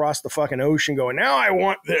guy across the fucking ocean going, now I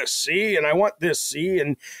want this, see? And I want this, see?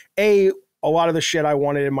 And a lot of the shit I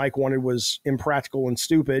wanted and Mike wanted was impractical and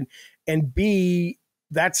stupid. And B,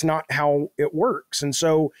 that's not how it works. And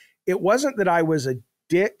so it wasn't that I was a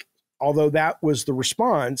dick, although that was the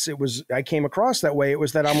response. It was, I came across that way. It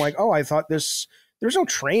was that I'm like, oh, I thought there's no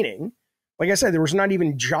training. Like I said, there was not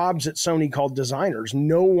even jobs at Sony called designers.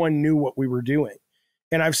 No one knew what we were doing.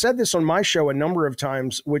 And I've said this on my show a number of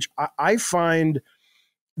times, which I find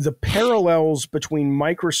the parallels between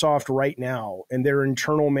Microsoft right now and their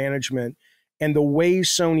internal management and the way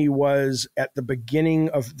Sony was at the beginning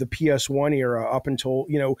of the PS1 era up until,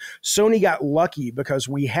 you know, Sony got lucky because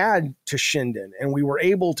we had Toshinden and we were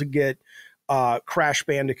able to get Crash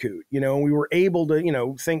Bandicoot, you know, and we were able to, you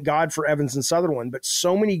know, thank God for Evans and Sutherland, but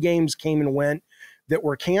so many games came and went that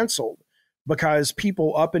were canceled because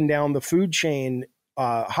people up and down the food chain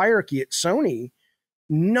hierarchy at Sony,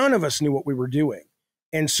 none of us knew what we were doing.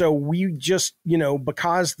 And so we just, you know,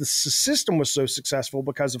 because the system was so successful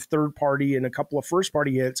because of third party and a couple of first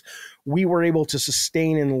party hits, we were able to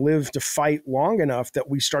sustain and live to fight long enough that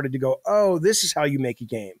we started to go, oh, this is how you make a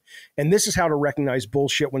game. And this is how to recognize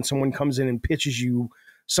bullshit when someone comes in and pitches you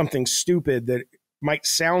something stupid that might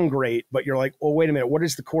sound great, but you're like, well, wait a minute, what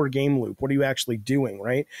is the core game loop? What are you actually doing,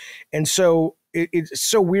 right? And so it's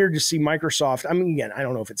so weird to see Microsoft. I mean, again, I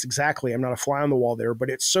don't know if it's exactly, I'm not a fly on the wall there, but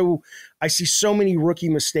it's so, I see so many rookie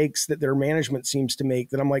mistakes that their management seems to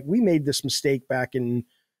make that I'm like, we made this mistake back in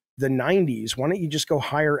the 90s. Why don't you just go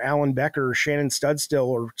hire Alan Becker or Shannon Studstill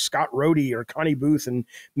or Scott Rhodey or Connie Booth and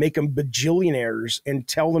make them bajillionaires and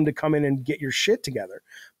tell them to come in and get your shit together?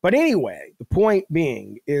 But anyway, the point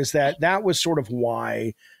being is that was sort of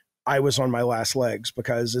why I was on my last legs,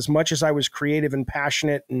 because as much as I was creative and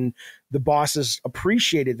passionate and the bosses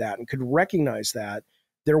appreciated that and could recognize that,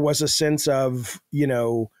 there was a sense of, you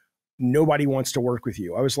know, nobody wants to work with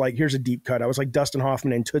you. I was like, here's a deep cut. I was like Dustin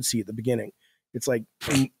Hoffman and Tootsie at the beginning. It's like,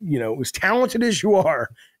 you know, as talented as you are,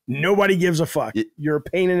 nobody gives a fuck. You're a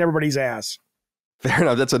pain in everybody's ass. Fair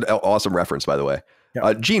enough. That's an awesome reference, by the way.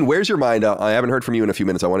 Yeah. Gene, where's your mind? I haven't heard from you in a few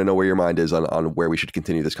minutes. I want to know where your mind is on where we should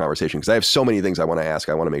continue this conversation, because I have so many things I want to ask.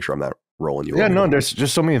 I want to make sure I'm not rolling you. Yeah, no, there's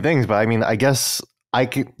just so many things. But I mean, I guess I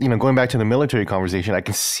could, you know, going back to the military conversation, I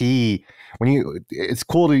can see it's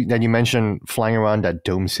cool that you mentioned flying around that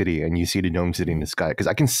dome city and you see the dome city in the sky, because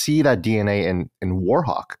I can see that DNA in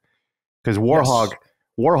Warhawk, because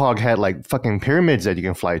Warhawk had like fucking pyramids that you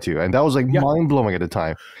can fly to, and that was like mind blowing at the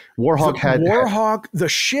time. The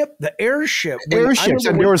ship, the airship,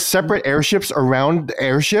 and there were separate airships around the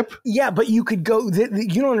airship. Yeah, but you could go.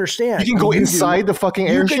 You don't understand. You can go inside the fucking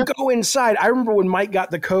airship. You could go inside. I remember when Mike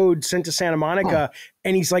got the code sent to Santa Monica,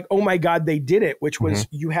 and he's like, "Oh my God, they did it!" Which was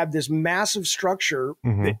you had this massive structure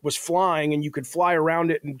that was flying, and you could fly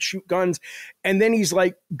around it and shoot guns. And then he's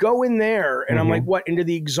like, "Go in there," and I'm like, "What? Into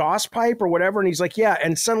the exhaust pipe or whatever?" And he's like, "Yeah."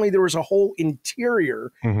 And suddenly there was a whole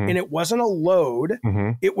interior, and it wasn't a load.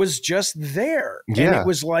 It was just there. Yeah. And it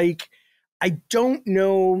was like, I don't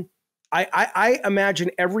know. I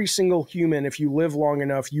imagine every single human, if you live long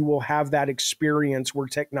enough, you will have that experience where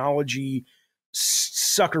technology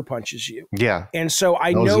sucker punches you. Yeah. And so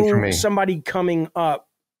I know somebody coming up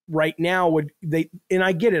right now and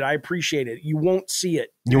I get it. I appreciate it. You won't see it.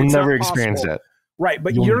 You'll never experience that. Right.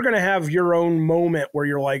 But you're going to have your own moment where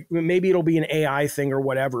you're like, maybe it'll be an AI thing or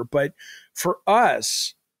whatever. But for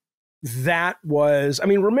us, that was, I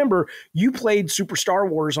mean, remember you played Super Star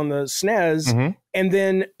Wars on the SNES. And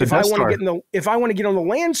then if I want to get on the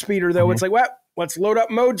land speeder though, it's like, well, let's load up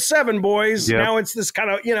mode 7, boys. Yep. Now it's this kind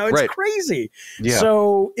of, it's crazy. Yeah.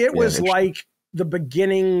 So it was like the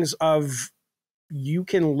beginnings of you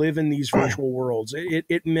can live in these virtual worlds.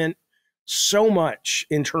 It meant so much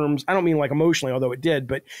in terms, I don't mean like emotionally, although it did,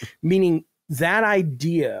 but meaning that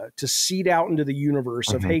idea to seed out into the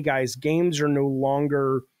universe of, hey guys, games are no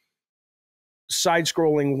longer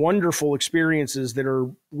side-scrolling wonderful experiences that are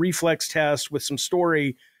reflex tests with some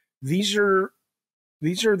story. These are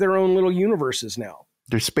their own little universes now.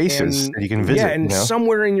 They're spaces that you can visit. Yeah, and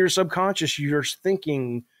somewhere in your subconscious, you're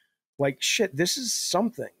thinking like, shit, this is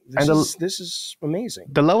something. This is amazing.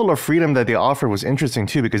 The level of freedom that they offer was interesting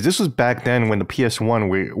too, because this was back then when the PS1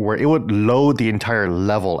 where it would load the entire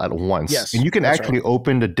level at once. Yes, and you can actually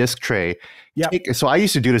open the disc tray. Yeah. So I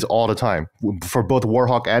used to do this all the time for both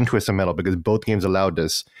Warhawk and Twisted Metal because both games allowed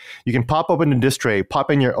this. You can pop open the disc tray, pop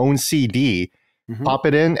in your own CD, pop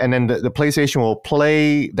it in, and then the PlayStation will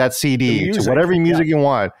play that CD to whatever music you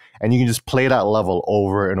want, and you can just play that level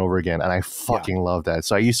over and over again. And I fucking love that.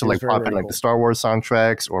 So I used to like pop in like the Star Wars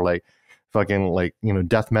soundtracks or like fucking like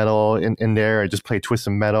death metal in there. I just play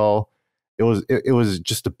Twisted Metal. It was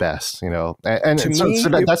just the best, and so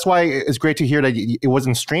that's why it's great to hear that it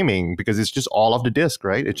wasn't streaming because it's just all off the disc,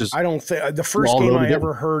 right? It just I don't think the first game I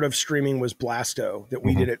ever heard of streaming was Blasto that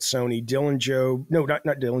we did at Sony. Dylan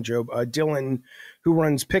who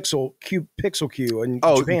runs Pixel Q in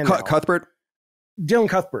Japan. Cuthbert. Dylan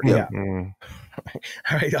Cuthbert, yeah.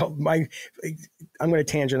 All right, I'm going to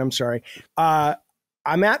tangent. I'm sorry.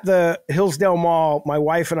 I'm at the Hillsdale Mall. My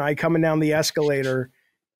wife and I coming down the escalator.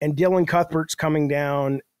 And Dylan Cuthbert's coming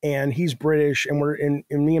down, and he's British, and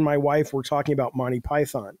me and my wife were talking about Monty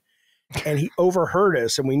Python, and he overheard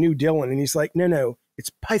us, and we knew Dylan, and he's like, "No, it's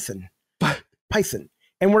Python, Python,"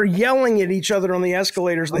 and we're yelling at each other on the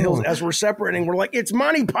escalators, the hills as we're separating. We're like, "It's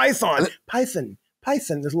Monty Python, Python."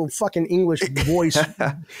 This little fucking English voice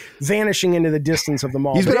vanishing into the distance of the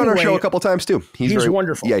mall. He's been on our show a couple times too. He's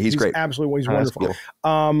wonderful. Yeah, he's great. Absolutely, he's wonderful.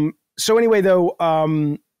 Cool. So anyway,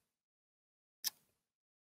 though.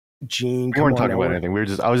 Gene, we weren't talking about anything.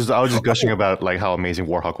 I was just gushing about like how amazing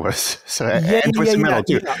Warhawk was. So and Twisted Metal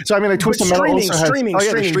too. Yeah. So I mean, like Twisted Metal also streaming.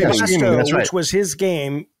 That's which was his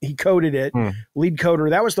game. He coded it, lead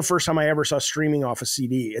coder. That was the first time I ever saw streaming off a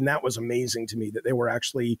CD, and that was amazing to me. That they were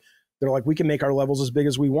actually, they're like, we can make our levels as big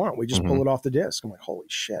as we want. We just pull it off the disc. I'm like, holy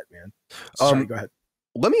shit, man. Sorry, go ahead.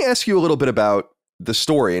 Let me ask you a little bit about the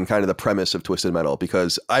story and kind of the premise of Twisted Metal,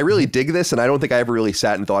 because I really dig this, and I don't think I ever really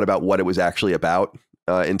sat and thought about what it was actually about.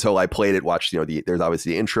 Until I played it, watched, there's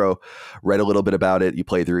obviously the intro, read a little bit about it. You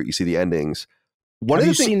play through it, you see the endings. Have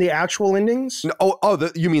you seen the actual endings? No,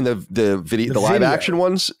 you mean the video, the live action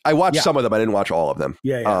ones? I watched some of them. I didn't watch all of them.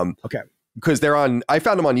 Yeah. Okay. Because they're on, I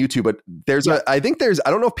found them on YouTube, but I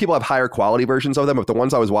don't know if people have higher quality versions of them, but the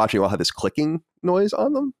ones I was watching all had this clicking noise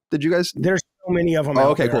on them. Did you guys? There's so many of them. Oh,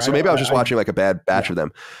 okay, cool. So maybe I was just watching like a bad batch of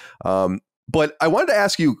them. But I wanted to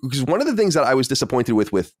ask you, because one of the things that I was disappointed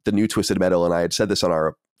with the new Twisted Metal, and I had said this on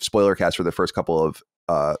our spoiler cast for the first couple of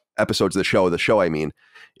episodes of the show, I mean,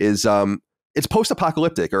 is it's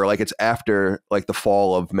post-apocalyptic, or like it's after like the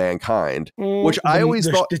fall of mankind, which I always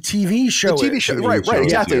thought the TV show, right,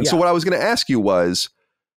 exactly. And so what I was going to ask you was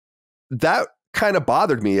that kind of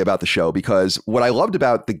bothered me about the show, because what I loved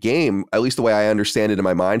about the game, at least the way I understand it in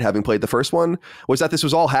my mind, having played the first one, was that this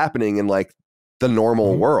was all happening in like the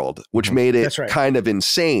normal world, which made it kind of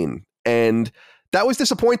insane. And that was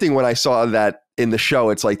disappointing when I saw that in the show.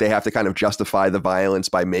 It's like they have to kind of justify the violence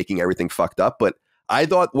by making everything fucked up. But I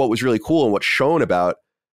thought what was really cool and what shined about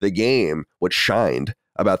the game was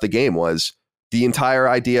the entire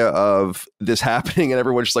idea of this happening, and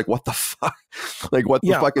everyone's just like, what the fuck? Like, what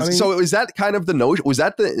the fuck is it? So is that kind of the notion? Was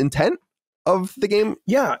that the intent of the game?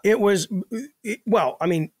 Yeah, it was. Well, I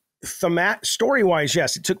mean, story-wise,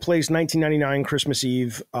 yes, it took place 1999 Christmas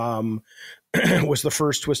Eve. Was the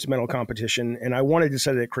first Twisted Metal competition, and I wanted to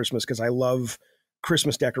set it at Christmas because I love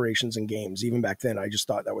Christmas decorations in games. Even back then, I just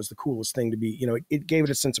thought that was the coolest thing to be. It gave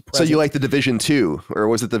it a sense of presence. So you like the Division 2, or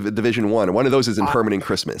was it the Division 1? One of those is in permanent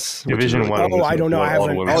Christmas. Division 1. Oh, I don't know. I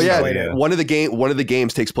haven't. Played it. One of the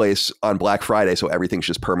games takes place on Black Friday, so everything's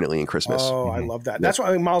just permanently in Christmas. Oh, I love that. That's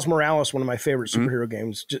why Miles Morales, one of my favorite superhero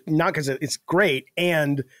games. Not because it's great,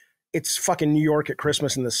 and it's fucking New York at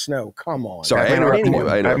Christmas in the snow. Come on. Sorry, I know.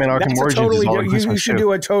 That's totally you should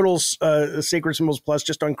do a total Sacred Symbols Plus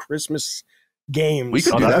just on Christmas games. We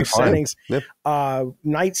could do that. Settings. Yep.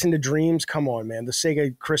 Nights into Dreams. Come on, man. The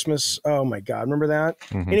Sega Christmas. Oh my God. Remember that?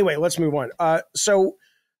 Mm-hmm. Anyway, let's move on. So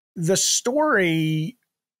the story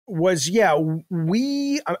was,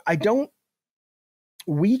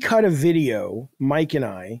 we cut a video, Mike and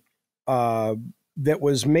I, that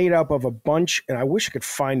was made up of a bunch, and I wish I could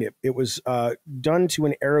find it. It was done to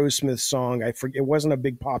an Aerosmith song. I forget. It wasn't a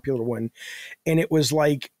big popular one. And it was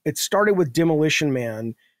like, it started with Demolition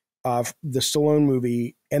Man, the Stallone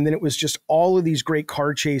movie. And then it was just all of these great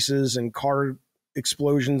car chases and car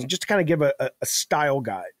explosions, just to kind of give a style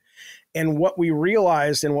guide. And what we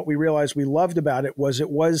realized we loved about it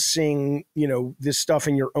was seeing, this stuff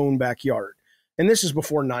in your own backyard. And this is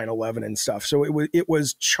before 9/11 and stuff. So it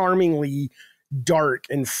was charmingly dark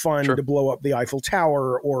and fun to blow up the Eiffel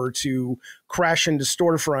Tower or to crash into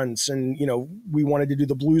storefronts. And, we wanted to do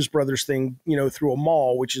the Blues Brothers thing, through a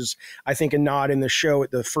mall, which is, I think, a nod in the show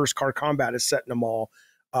at the first car combat is set in a mall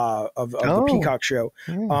of the Peacock show.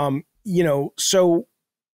 So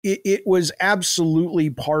it was absolutely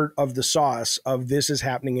part of the sauce of this is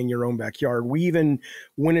happening in your own backyard. We even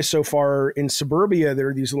went so far in suburbia, there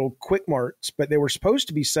are these little quick marts, but they were supposed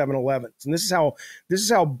to be 7-Elevens. And this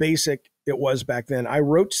is how basic it was back then. I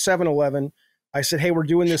wrote 7-Eleven. I said, hey, we're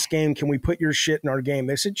doing this game. Can we put your shit in our game?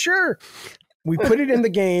 They said, sure. We put it in the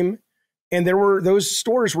game. And those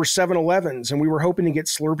stores were 7-Elevens. And we were hoping to get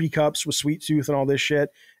Slurpee cups with Sweet Tooth and all this shit.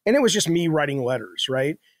 And it was just me writing letters.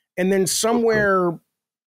 Right. And then somewhere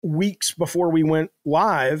weeks before we went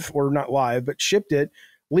live, or not live, but shipped it,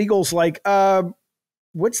 legal's like,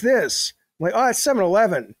 what's this? I'm like, oh, it's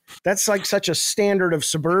 7-Eleven. That's like such a standard of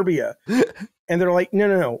suburbia. And they're like,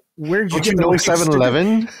 no. Where did you get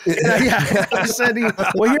 7-Eleven? Yeah. I said,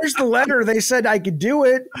 well, here's the letter. They said I could do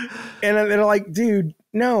it. And they're like, dude,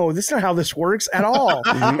 no, that's not how this works at all.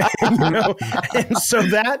 And so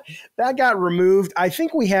that got removed. I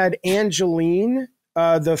think we had Angeline,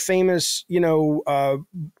 the famous,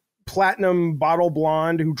 platinum bottle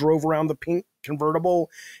blonde who drove around the pink convertible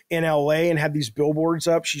in LA and had these billboards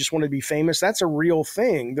up. She just wanted to be famous. That's a real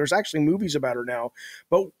thing. There's actually movies about her now,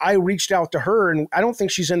 but I reached out to her and I don't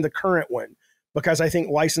think she's in the current one because I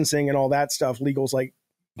think licensing and all that stuff, legal's like,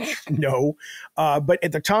 no. But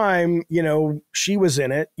at the time, she was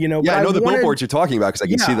in it, Yeah, I know the billboards you're talking about because I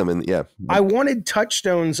can see them I wanted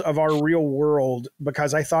touchstones of our real world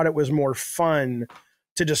because I thought it was more fun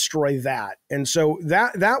to destroy that. And so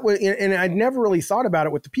that was, and I'd never really thought about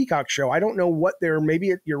it with the Peacock show. I don't know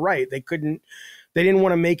maybe you're right. They didn't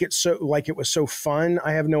want to make it so like it was so fun.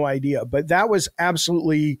 I have no idea, but that was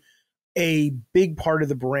absolutely a big part of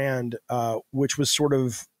the brand, which was sort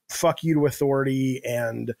of fuck you to authority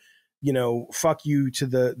and, fuck you to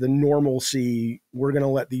the normalcy. We're going to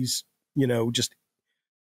let these, just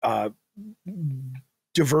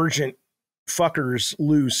divergent fuckers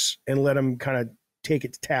loose and let them kind of take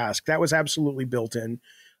it to task. That was absolutely built in.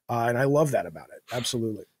 And I love that about it.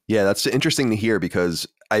 Absolutely. Yeah, that's interesting to hear because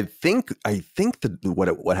I think that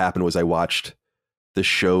what happened was I watched the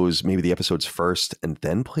shows, maybe the episodes first and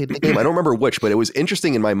then played the game. I don't remember which, but it was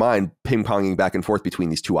interesting in my mind, ping-ponging back and forth between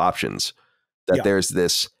these two options, that there's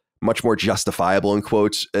this much more justifiable, in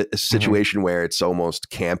quotes, a situation where it's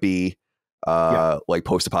almost campy, like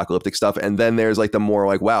post-apocalyptic stuff. And then there's like the more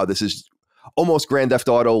like, wow, this is almost Grand Theft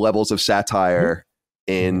Auto levels of satire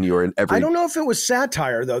in every. I don't know if it was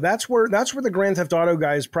satire though. That's where the Grand Theft Auto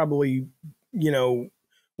guys probably,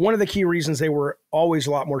 one of the key reasons they were always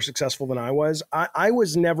a lot more successful than I was. I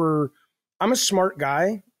was never. I'm a smart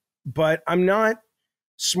guy, but I'm not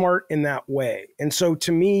smart in that way. And so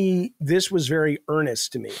to me, this was very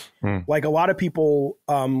earnest to me. Like a lot of people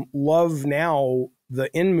love now the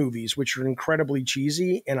in movies, which are incredibly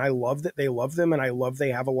cheesy. And I love that they love them. And I love they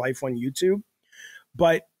have a life on YouTube,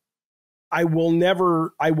 but I will never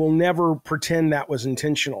pretend that was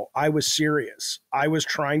intentional. I was serious. I was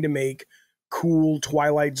trying to make cool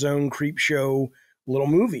Twilight Zone creep show little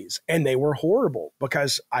movies, and they were horrible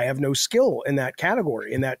because I have no skill in that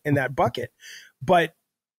category, in that bucket. But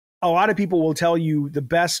a lot of people will tell you the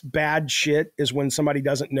best bad shit is when somebody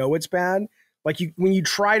doesn't know it's bad. Like when you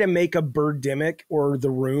try to make a Birdemic or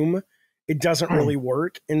The Room, it doesn't really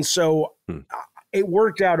work. And so it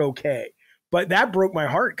worked out okay. But that broke my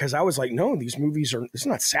heart because I was like, no, these movies it's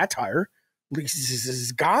not satire. He's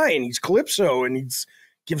this guy and he's Calypso and he's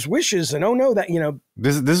gives wishes and oh no, that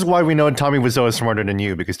this is why we know Tommy was always smarter than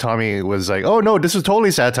you, because Tommy was like, oh no, this was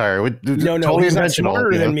totally satire. No, totally he's not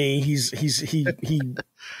smarter than me. He's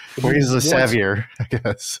the savior, I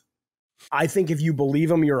guess. I think if you believe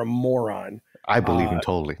him, you're a moron. I believe him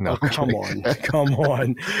totally. No, come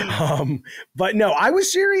on. But no, I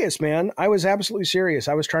was serious, man. I was absolutely serious.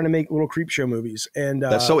 I was trying to make little creep show movies, and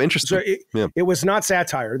that's so interesting. So it was not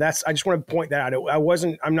satire. I just want to point that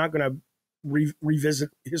out. I'm not going to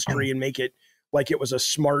revisit history and make it like it was a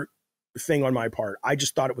smart thing on my part. I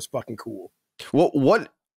just thought it was fucking cool. Well,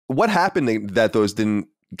 what happened that those didn't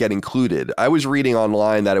get included? I was reading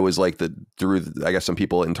online that it was like I guess some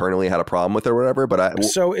people internally had a problem with it or whatever, but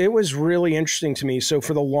so it was really interesting to me. So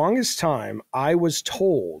for the longest time I was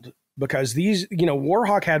told, because these,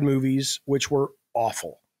 Warhawk had movies which were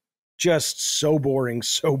awful, just so boring,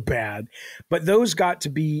 so bad, but those got to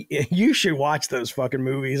be, you should watch those fucking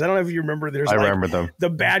movies. I don't know if you remember, I remember them. The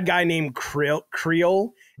bad guy named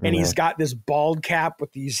Creel, and he's got this bald cap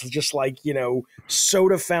with these just like,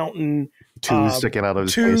 soda fountain tubes sticking out of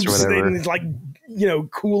his face or whatever. And it's like,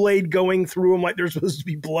 Kool-Aid going through him like there's supposed to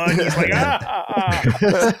be blood. He's like,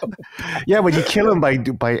 Yeah, but you kill him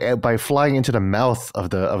by flying into the mouth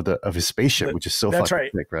of his spaceship, which is so fucking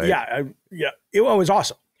sick, right? Yeah, yeah. It was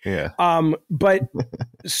awesome. Yeah. But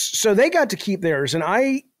so they got to keep theirs, and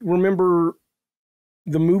I remember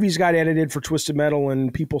the movies got edited for Twisted Metal,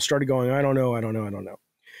 and people started going, I don't know.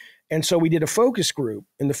 And so we did a focus group,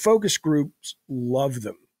 and the focus groups loved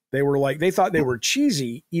them. They were like, they thought they were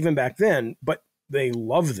cheesy even back then, but they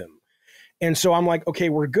loved them. And so I'm like, okay,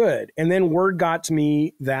 we're good. And then word got to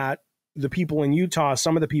me that the people in Utah,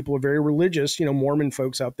 some of the people are very religious, Mormon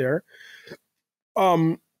folks out there,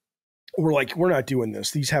 were like, we're not doing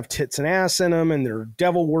this. These have tits and ass in them, and they're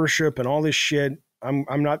devil worship and all this shit. I'm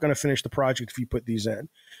not going to finish the project if you put these in.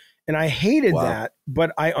 And I hated that,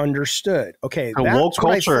 but I understood. Okay. The woke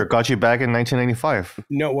culture got you back in 1995.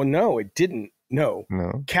 No, it didn't. No.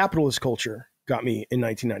 Capitalist culture got me in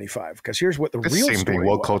 1995, because here's what the real same story thing.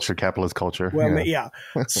 Woke was. Culture, capitalist culture. Well, yeah.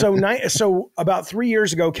 So about 3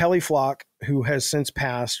 years ago, Kelly Flock, who has since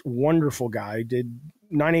passed, wonderful guy, did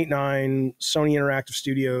 989 Sony Interactive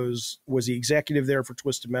Studios, was the executive there for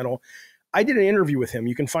Twisted Metal. I did an interview with him.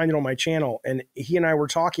 You can find it on my channel. And he and I were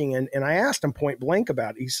talking, and I asked him point blank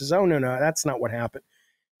about it. He says, oh, no, that's not what happened.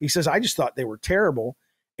 He says, I just thought they were terrible.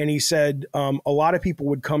 And he said a lot of people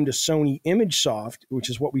would come to Sony ImageSoft, which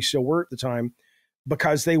is what we still were at the time,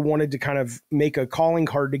 because they wanted to kind of make a calling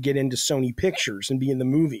card to get into Sony Pictures and be in the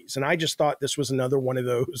movies. And I just thought this was another one of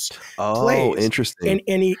those plays. Interesting.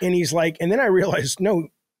 And he's like, and then I realized, no,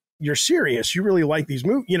 you're serious. You really like these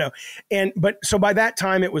movies, but so by that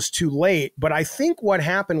time it was too late. But I think what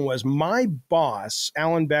happened was my boss,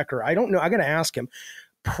 Alan Becker, I don't know, I got to ask him,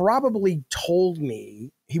 probably told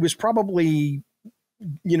me, he was probably,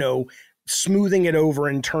 smoothing it over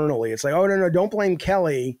internally. It's like, oh, no, don't blame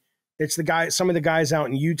Kelly. It's the guy, some of the guys out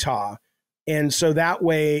in Utah. And so that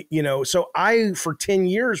way, so I, for 10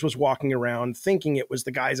 years was walking around thinking it was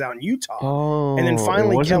the guys out in Utah. Oh, and then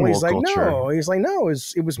finally Kelly's like, culture. no, he's like, no,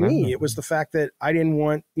 it was me. It was the fact that I didn't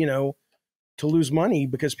want, to lose money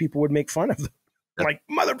because people would make fun of them. Like,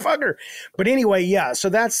 motherfucker. But anyway, yeah. So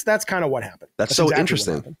that's kind of what happened. That's so exactly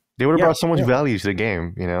interesting. They would have brought so much value to the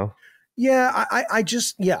game, Yeah, I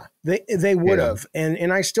just, they would have.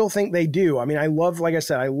 And I still think they do. I mean, like I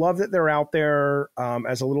said, I love that they're out there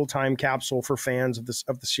as a little time capsule for fans of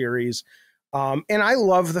the series. And I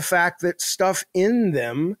love the fact that stuff in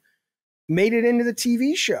them made it into the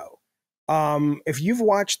TV show. If you've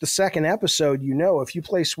watched the second episode, if you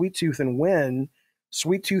play Sweet Tooth and win,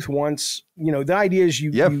 Sweet Tooth wants, the idea is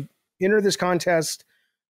you enter this contest.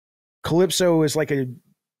 Calypso is like a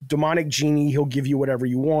demonic genie. He'll give you whatever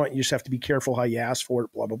you want. You just have to be careful how you ask for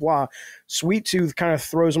it, blah, blah, blah. Sweet Tooth kind of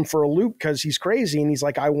throws him for a loop because he's crazy. And he's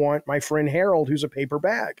like, I want my friend Harold, who's a paper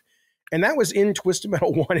bag. And that was in Twisted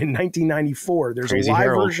Metal 1 in 1994. There's a live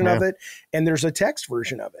version of it, and there's a text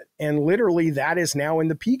version of it. And literally that is now in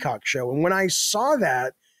the Peacock show. And when I saw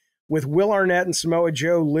that with Will Arnett and Samoa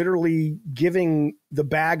Joe literally giving the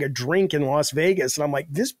bag a drink in Las Vegas, and I'm like,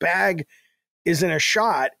 this bag is in a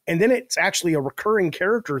shot, and then it's actually a recurring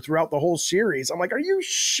character throughout the whole series. I'm like, are you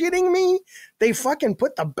shitting me? They fucking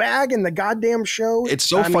put the bag in the goddamn show. It's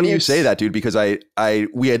so funny you say that, dude, because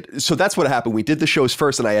so that's what happened. We did the shows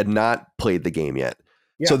first, and I had not played the game yet.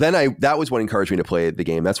 Yeah. So then that was what encouraged me to play the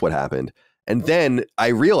game. That's what happened. And then I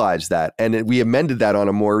realized that, and we amended that on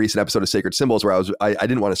a more recent episode of Sacred Symbols, where I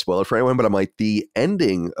didn't want to spoil it for anyone, but I'm like, the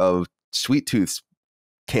ending of Sweet Tooth's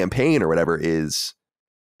campaign or whatever is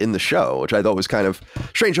in the show, which I thought was kind of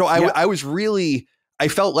strange. So I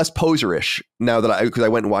felt less poserish now that because I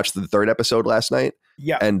went and watched the third episode last night.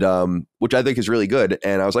 Yeah. And which I think is really good.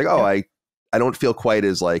 And I was like, I don't feel quite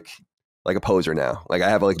as like a poser now. Like I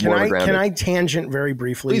have more of a grounded. Can I tangent very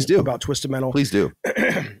briefly Please do. About Twisted Metal? Please do.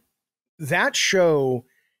 that show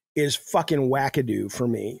is fucking wackadoo for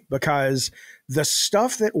me, because the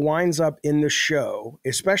stuff that winds up in the show,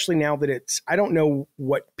 especially now that it's, I don't know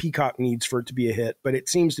what Peacock needs for it to be a hit, but it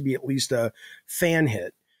seems to be at least a fan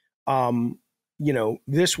hit. You know,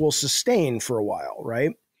 this will sustain for a while,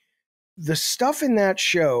 right? The stuff in that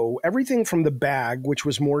show, everything from the bag, which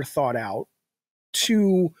was more thought out,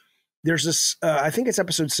 to there's this, I think it's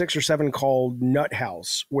episode 6 or 7 called Nut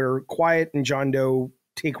House, where Quiet and John Doe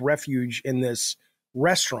take refuge in this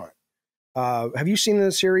restaurant. Have you seen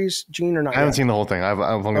the series, Gene, or not? I haven't seen the whole thing. I've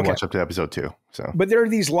only watched up to episode 2. So, but there are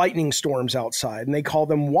these lightning storms outside, and they call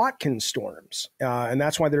them Watkins storms, and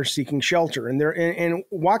that's why they're seeking shelter. And they're in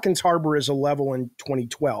Watkins Harbor is a level in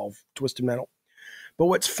 2012, Twisted Metal. But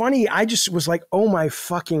what's funny, I just was like, oh my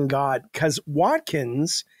fucking God, because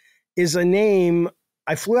Watkins is a name.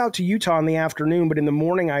 I flew out to Utah in the afternoon, but in the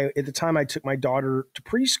morning, at the time I took my daughter to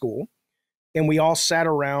preschool, and we all sat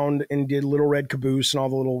around and did Little Red Caboose and all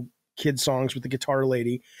the little kid songs with the guitar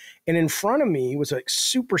lady. And in front of me was a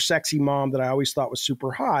super sexy mom that I always thought was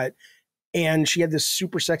super hot. And she had this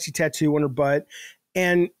super sexy tattoo on her butt,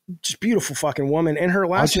 and just beautiful fucking woman. And her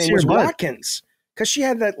last name was Watkins, because she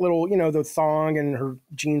had that little, you know, the thong, and her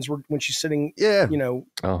jeans were, when she's sitting, you know,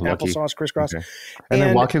 applesauce crisscross. Okay. And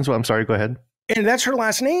then Watkins, well, I'm sorry, go ahead. And that's her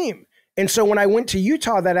last name. And so when I went to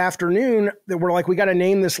Utah that afternoon, they were like, we got to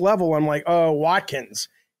name this level. I'm like, oh, Watkins.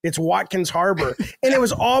 It's Watkins Harbor. And it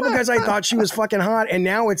was all because I thought she was fucking hot. And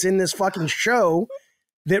now it's in this fucking show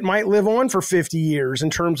that might live on for 50 years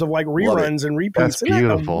in terms of like reruns and repeats. That's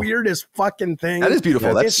beautiful. Isn't that the weirdest fucking thing? That is beautiful.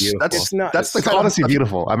 Yeah, that's nuts. That's it's honestly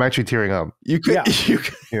beautiful. I'm actually tearing up. You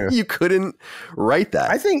couldn't write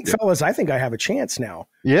that. I think, fellas, I have a chance now.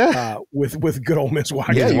 Yeah. With good old Miss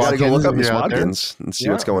Watkins. Yeah, you got to go look up Miss Watkins and see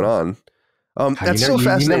what's going on. That's so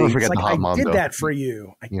fascinating. You never forget the hot mom, I did that for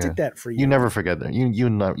you. I did that for you. You never forget that.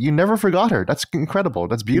 You never forgot her. That's incredible.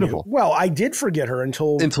 That's beautiful. Well, I did forget her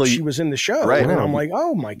until she was in the show. Right. And I'm like,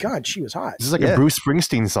 oh my God, she was hot. This is like a Bruce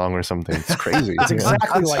Springsteen song or something. It's crazy. It's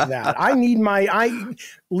exactly like that.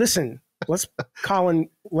 Listen, let's, Colin,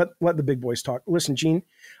 let the big boys talk. Listen, Gene,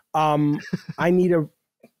 I need a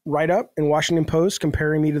write-up in Washington Post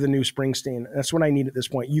comparing me to the new Springsteen. That's what I need at this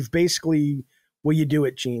point. You've basically... Will you do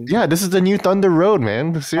it, Gene? Yeah, this is the new Thunder Road,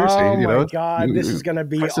 man. Seriously. Oh, my God. This is going to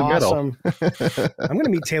be awesome. I'm going to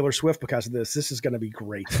meet Taylor Swift because of this. This is going to be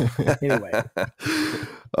great. Anyway.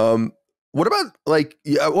 What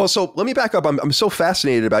about so let me back up. I'm so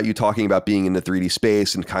fascinated about you talking about being in the 3D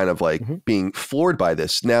space and kind of like being floored by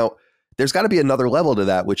this. Now, there's got to be another level to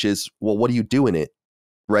that, which is, well, what do you do in it?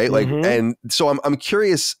 Right. Like, and so I'm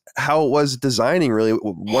curious how it was designing really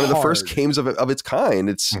one of the first games of its kind.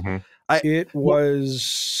 It's, it was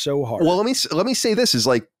so hard. Well, let me say this is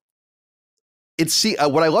like,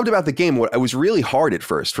 what I loved about the game, it was really hard at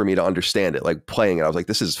first for me to understand it, like playing it. I was like,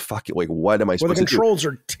 this is fucking, like, what am I supposed to do? The controls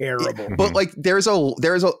are terrible. But like, there's a,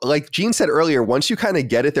 like Gene said earlier, once you kind of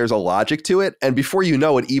get it, there's a logic to it. And before you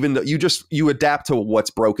know it, even though you adapt to what's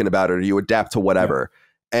broken about it, or you adapt to whatever,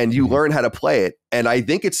 and you learn how to play it. And I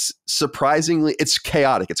think it's surprisingly, it's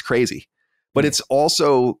chaotic. It's crazy, but it's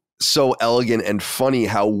also so elegant and funny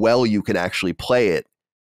how well you can actually play it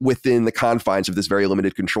within the confines of this very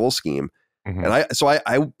limited control scheme. And I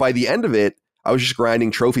by the end of it, I was just grinding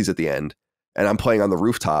trophies at the end, and I'm playing on the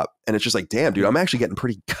rooftop, and it's just like, damn, dude, I'm actually getting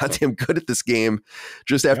pretty goddamn good at this game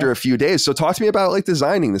just after a few days. So talk to me about like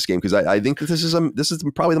designing this game, because I think that this is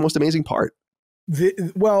probably the most amazing part.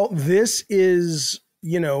 This is,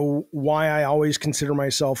 you know, why I always consider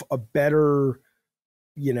myself a better,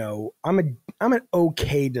 you know, I'm an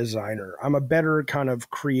okay designer. I'm a better kind of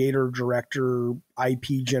creator, director,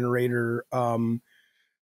 IP generator.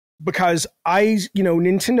 Because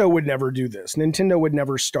Nintendo would never do this. Nintendo would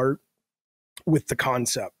never start with the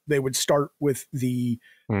concept. They would start with the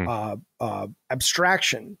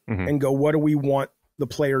abstraction and go, what do we want the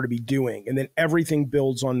player to be doing? And then everything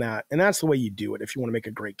builds on that. And that's the way you do it if you want to make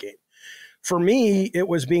a great game. For me, it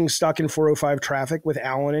was being stuck in 405 traffic with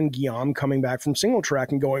Alan and Guillaume coming back from Single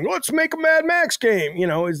Track and going, let's make a Mad Max game. You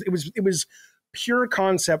know, it was pure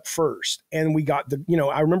concept first. And we got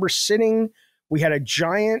I remember we had a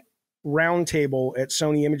giant round table at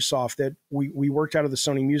Sony ImageSoft that we worked out of the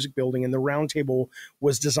Sony Music Building, and the round table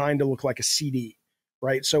was designed to look like a CD,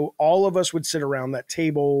 right? So all of us would sit around that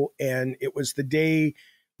table, and it was the day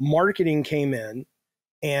marketing came in,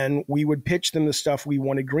 and we would pitch them the stuff we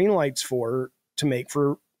wanted green lights to make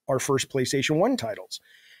for our first PlayStation 1 titles.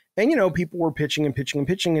 And, you know, people were pitching and pitching and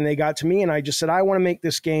pitching, and they got to me, and I just said, I want to make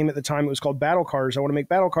this game. At the time, it was called Battle Cars. I want to make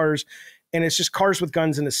Battle Cars, and it's just cars with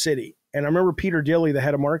guns in the city. And I remember Peter Dilley, the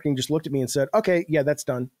head of marketing, just looked at me and said, okay, yeah, that's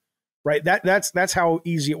done. right? That's how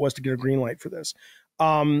easy it was to get a green light for this.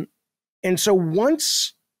 And so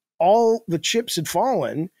once all the chips had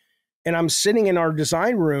fallen, and I'm sitting in our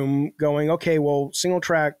design room going, okay, well, single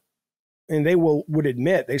track, and they would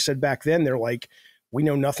admit, they said back then, they're like, we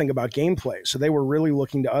know nothing about gameplay. So they were really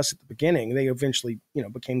looking to us at the beginning. They eventually,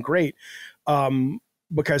 became great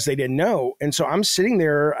because they didn't know. And so I'm sitting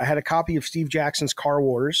there. I had a copy of Steve Jackson's Car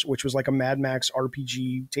Wars, which was like a Mad Max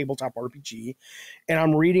RPG, tabletop RPG. And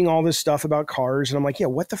I'm reading all this stuff about cars. And I'm like, yeah,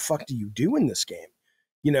 what the fuck do you do in this game?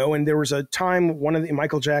 And there was a time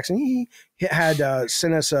Michael Jackson, he had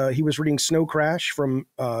sent us, he was reading Snow Crash from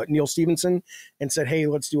Neil Stephenson and said, hey,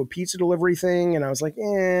 let's do a pizza delivery thing. And I was like,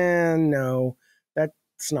 no,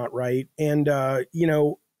 that's not right. And,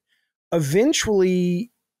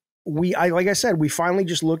 eventually like I said, we finally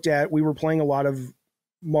just looked at, we were playing a lot of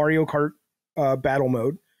Mario Kart battle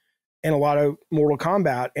mode and a lot of Mortal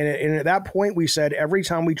Kombat. And at that point we said, every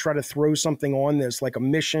time we try to throw something on this, like a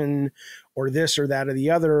mission or this or that or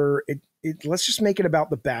the other, let's just make it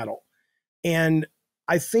about the battle. And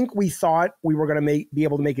I think we thought we were going to be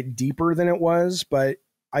able to make it deeper than it was, but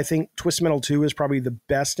I think Twisted Metal 2 is probably the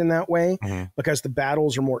best in that way because the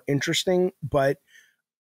battles are more interesting, but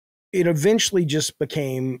it eventually just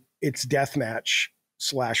became its deathmatch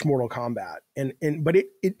 / Mortal Kombat. But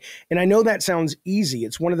I know that sounds easy.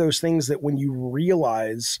 It's one of those things that when you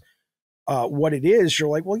realize what it is, you're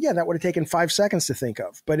like, well, yeah, that would have taken 5 seconds to think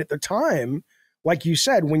of. But at the time, like you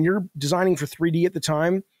said, when you're designing for 3D at the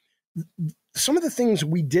time, some of the things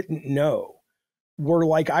we didn't know were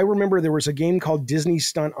like, I remember there was a game called Disney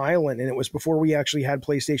Stunt Island, and it was before we actually had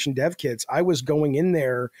PlayStation dev kits. I was going in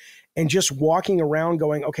there and just walking around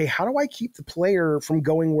going, okay, how do I keep the player from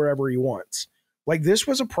going wherever he wants? Like, this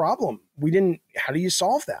was a problem. How do you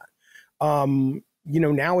solve that?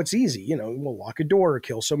 Now it's easy, we'll lock a door,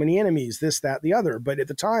 kill so many enemies, this, that, the other. But at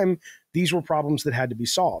the time, these were problems that had to be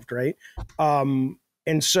solved, right? And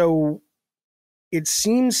so it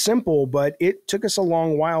seems simple, but it took us a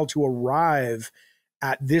long while to arrive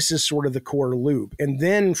at this is sort of the core loop. And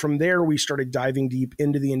then from there, we started diving deep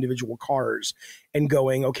into the individual cars and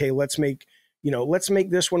going, okay, let's make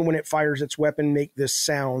this one, when it fires its weapon, make this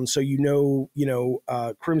sound so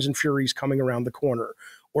Crimson Fury's coming around the corner.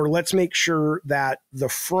 Or let's make sure that the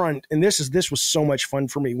front, and this was so much fun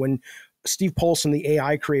for me when Steve Paulson, the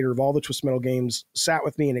AI creator of all the Twisted Metal games, sat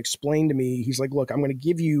with me and explained to me, he's like, look, I'm going to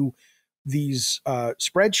give you these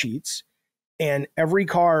spreadsheets, and every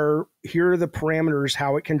car, here are the parameters,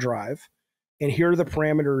 how it can drive. And here are the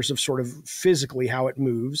parameters of sort of physically how it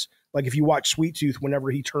moves. Like if you watch Sweet Tooth,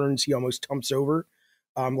 whenever he turns, he almost tumps over,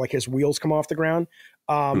 like his wheels come off the ground.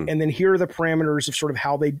 And then here are the parameters of sort of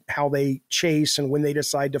how they chase and when they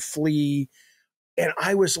decide to flee. And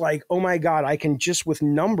I was like, oh my God, I can just with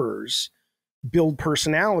numbers build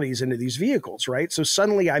personalities into these vehicles, right? So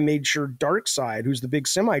suddenly I made sure Darkseid, who's the big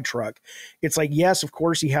semi truck, it's like, yes, of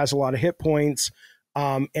course he has a lot of hit points,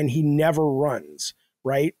 and he never runs,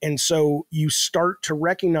 right? And so you start to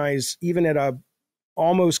recognize, even at a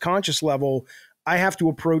almost conscious level, I have to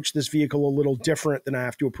approach this vehicle a little different than I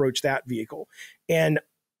have to approach that vehicle. And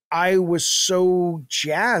I was so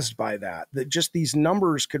jazzed by that just these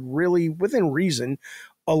numbers could really, within reason,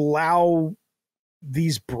 allow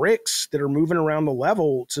these bricks that are moving around the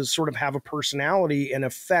level to sort of have a personality and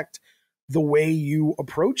affect the way you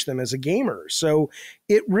approach them as a gamer. So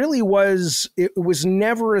it was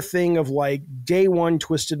never a thing of like day one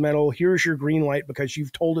Twisted Metal, here's your green light because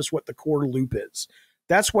you've told us what the core loop is.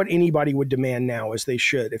 That's what anybody would demand now, as they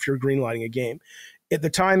should, if you're greenlighting a game. At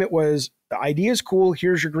the time it was, the idea is cool,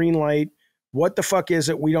 here's your green light. What the fuck is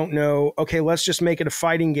it? We don't know. Okay, let's just make it a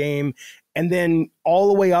fighting game. And then all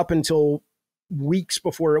the way up until weeks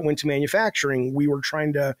before it went to manufacturing, we were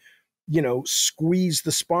trying to, squeeze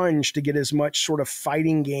the sponge to get as much sort of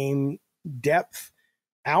fighting game depth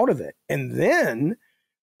out of it. And then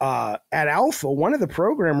at Alpha, one of the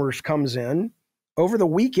programmers comes in over the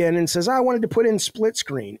weekend and says, I wanted to put in split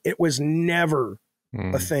screen. It was never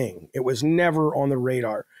a thing. It was never on the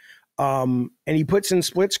radar. And he puts in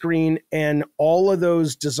split screen, and all of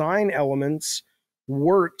those design elements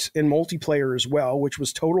worked in multiplayer as well, which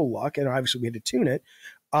was total luck. And obviously we had to tune it.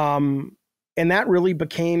 And that really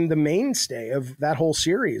became the mainstay of that whole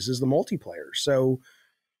series, is the multiplayer. So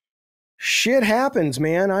shit happens,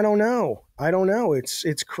 man. I don't know.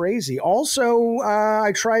 It's crazy. Also,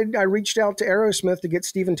 I reached out to Aerosmith to get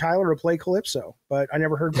Steven Tyler to play Calypso, but I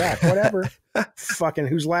never heard back. Whatever. Fucking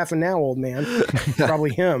who's laughing now, old man?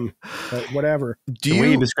 Probably him, but whatever. The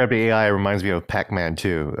way you describe the AI reminds me of Pac-Man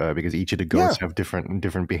too, because each of the ghosts have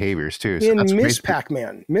different behaviors too. So in Miss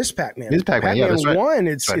Pac-Man, yeah, that's right. One,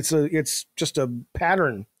 it's just a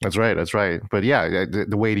pattern. That's right. But yeah,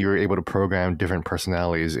 the way you're able to program different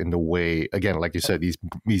personalities in the way, again, like you said,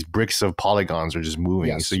 these bricks of polygons are just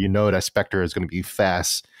moving, so you know that Spectre is going to be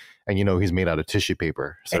fast. And you know he's made out of tissue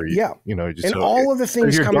paper, so all of the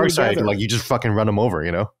things coming together, like you just fucking run him over,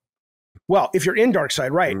 you know. Well, if you're in dark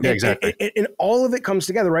side, right? Yeah, exactly. And all of it comes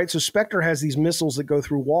together, right? So Spectre has these missiles that go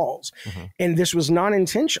through walls, and this was not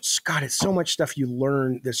intentional. God, it's so much stuff you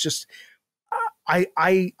learn. That's just,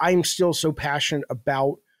 I'm still so passionate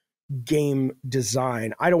about game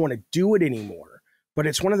design. I don't want to do it anymore, but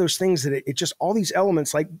it's one of those things that it just all these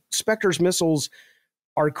elements, like Spectre's missiles,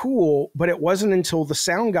 are cool, but it wasn't until the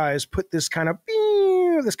sound guys put this kind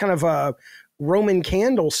of Roman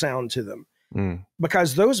candle sound to them,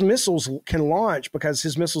 because those missiles can launch because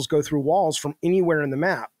his missiles go through walls from anywhere in the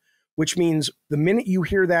map, which means the minute you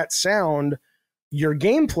hear that sound, your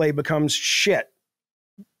gameplay becomes shit.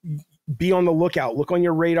 Be on the lookout. Look on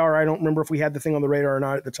your radar. I don't remember if we had the thing on the radar or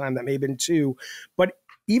not at the time. That may have been 2, but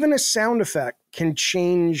even a sound effect can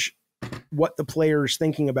change what the player's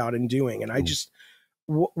thinking about and doing. And I just,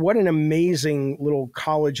 what an amazing little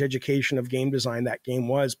college education of game design that game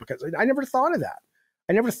was, because I never thought of that.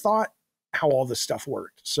 I never thought how all this stuff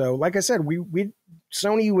worked. So like I said,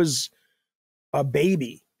 Sony was a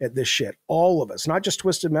baby at this shit. All of us, not just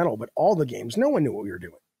Twisted Metal, but all the games. No one knew what we were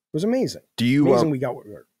doing. It was amazing. Amazing we got what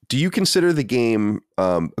we were. Do you consider the game,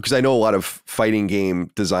 because I know a lot of fighting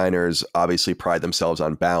game designers obviously pride themselves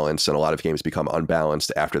on balance, and a lot of games become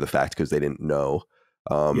unbalanced after the fact because they didn't know.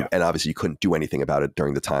 And obviously you couldn't do anything about it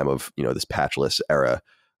during the time of, this patchless era.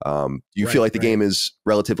 Do you feel like the game is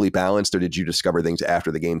relatively balanced, or did you discover things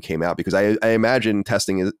after the game came out? Because I imagine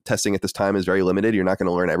testing at this time is very limited. You're not going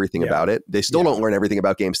to learn everything about it. They still don't learn everything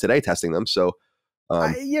about games today testing them. So,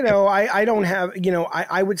 I don't have,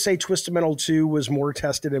 I would say Twisted Metal 2 was more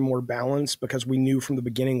tested and more balanced because we knew from the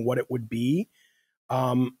beginning what it would be.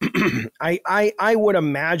 I would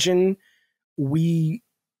imagine we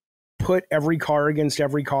put every car against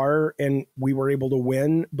every car and we were able to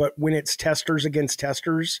win. But when it's testers against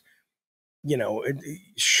testers,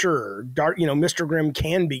 sure, Mr. Grimm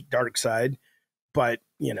can beat Darkseid, but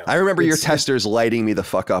I remember your testers lighting me the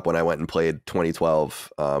fuck up when I went and played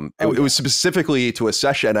 2012. It was specifically to a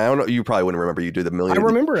session. I don't know. You probably wouldn't remember. You do the million. I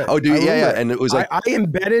remember it. Oh, do you? Yeah. And it was like, I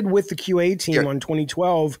embedded with the QA team on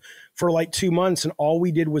 2012 for like 2 months, and all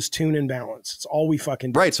we did was tune and balance. It's all we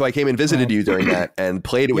fucking did. Right. So I came and visited you during that and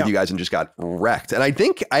played it with you guys and just got wrecked. And I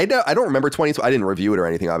think I don't remember 2012. I didn't review it or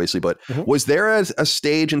anything, obviously, but was there a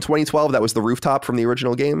stage in 2012 that was the rooftop from the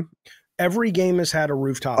original game? Every game has had a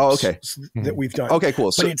rooftop that we've done. Okay,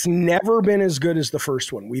 cool. But it's never been as good as the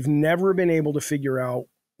first one. We've never been able to figure out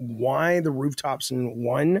why the rooftops in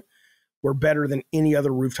 1 were better than any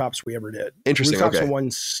other rooftops we ever did. Interesting. Rooftops in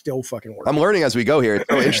 1 still fucking work. I'm learning as we go here. It's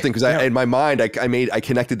so interesting because in my mind, I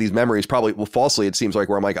connected these memories probably, falsely, it seems like,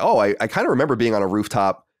 where I'm like, I kind of remember being on a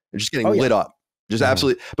rooftop and just getting lit up. Just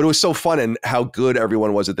absolutely. But it was so fun and how good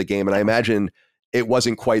everyone was at the game. And I imagine it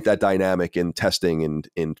wasn't quite that dynamic in testing in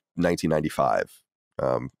 1995.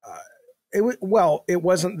 It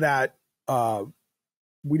wasn't that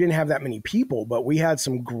we didn't have that many people, but we had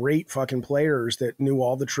some great fucking players that knew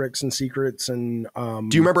all the tricks and secrets. And do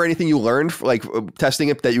you remember anything you learned like testing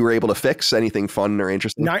it that you were able to fix? Anything fun or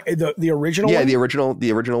interesting? The original, the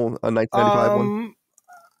original 1995 one.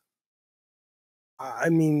 I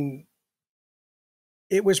mean,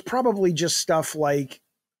 it was probably just stuff like,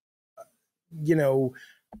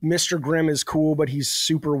 Mr. Grimm is cool, but he's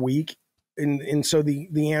super weak. And so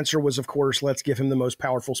the answer was, of course, let's give him the most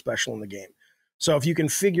powerful special in the game. So if you can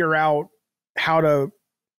figure out how to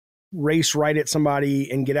race right at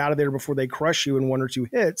somebody and get out of there before they crush you in 1 or 2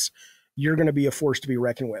 hits, you're going to be a force to be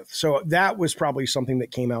reckoned with. So that was probably something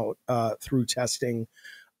that came out through testing.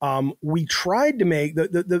 We tried to make,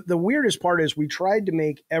 the weirdest part is we tried to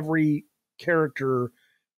make every character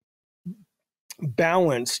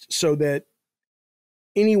balanced so that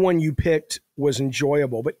anyone you picked was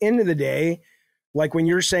enjoyable. But end of the day, like when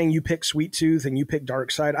you're saying you pick Sweet Tooth and you pick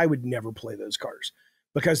Darkseid, I would never play those cars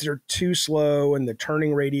because they're too slow and the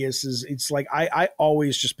turning radius is, it's like, I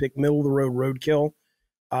always just pick middle of the road roadkill.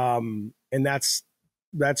 And that's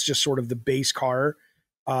just sort of the base car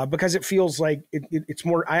because it feels like it's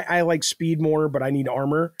more, I like speed more, but I need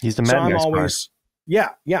armor. He's the Mad Max car.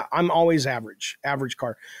 Yeah. I'm always average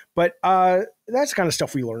car, but that's the kind of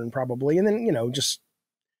stuff we learn probably. And then, just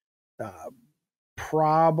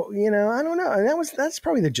Probably, I don't know. And that's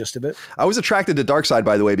probably the gist of it. I was attracted to Darkseid,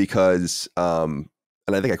 by the way, because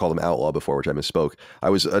and I think I called him Outlaw before, which I misspoke. I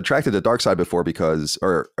was attracted to Darkseid before because,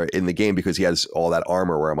 or in the game, because he has all that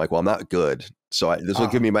armor where I'm like, well, I'm not good. So this will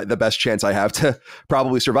give me the best chance I have to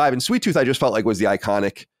probably survive. And Sweet Tooth, I just felt like was the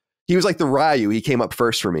iconic. He was like the Ryu. He came up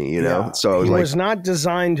first for me, So he was not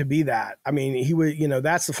designed to be that. I mean, he was,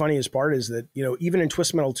 that's the funniest part is that, even in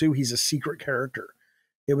Twisted Metal 2, he's a secret character.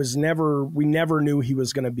 It was we never knew he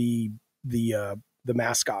was going to be the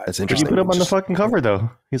mascot. That's interesting. You put him on the fucking cover, though.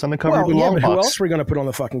 He's on the cover. Well, yeah, but who else are we going to put on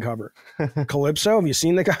the fucking cover? Calypso? Have you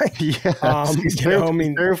seen the guy? Yeah, he's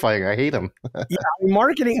terrifying. I hate him. Yeah,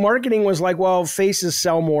 marketing was like, well, faces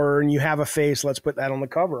sell more, and you have a face. Let's put that on the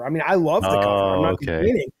cover. I mean, I love the cover. I'm not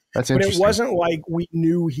complaining. That's but interesting. It wasn't like we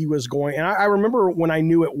knew he was going. And I remember when I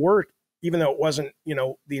knew it worked, even though it wasn't,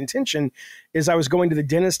 the intention, is I was going to the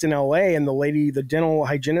dentist in LA, and the lady, the dental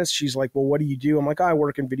hygienist, she's like, well, what do you do? I'm like, I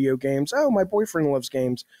work in video games. Oh, my boyfriend loves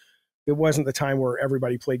games. It wasn't the time where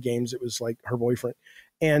everybody played games. It was like her boyfriend.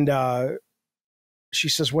 And she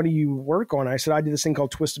says, what do you work on? I said, I do this thing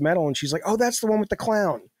called Twisted Metal. And she's like, oh, that's the one with the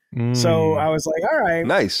clown. So I was like, all right,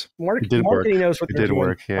 nice. Marketing knows what they're doing.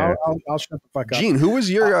 Work, yeah. I'll shut the fuck up. Gene, who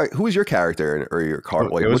was your character or your car?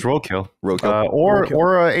 It was Roadkill.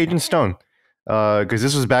 Or Agent Stone. Because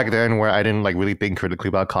this was back then where I didn't really think critically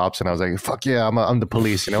about cops, and I was like, "Fuck yeah, I'm the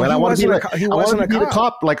police," And I want to be a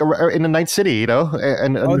cop, like in the night city,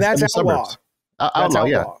 and that's Outlaw. That's Outlaw,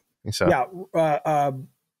 yeah. So.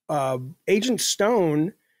 Yeah, Agent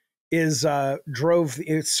Stone is drove.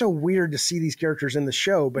 It's so weird to see these characters in the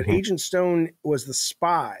show, but Agent Stone was the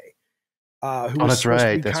spy who was supposed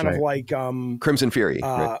to be kind of like Crimson Fury.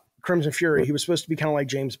 Crimson Fury. He was supposed to be kind of like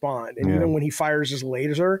James Bond, and even when he fires his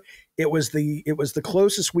laser, it was the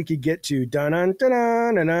closest we could get to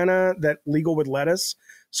that legal would let us.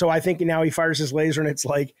 So I think now he fires his laser, and it's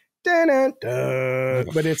like but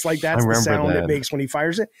it's like that's the sound it makes when he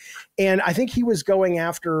fires it. And I think he was going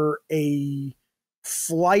after a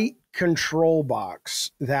flight control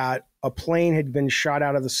box that a plane had been shot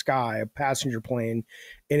out of the sky, a passenger plane,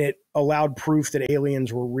 and it allowed proof that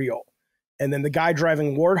aliens were real. And then the guy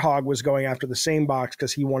driving Warthog was going after the same box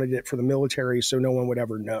because he wanted it for the military so no one would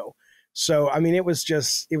ever know. So, I mean, it was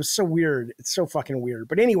so weird. It's so fucking weird.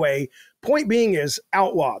 But anyway, point being is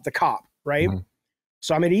Outlaw, the cop, right?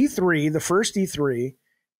 So I'm at E3, the first E3,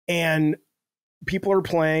 and people are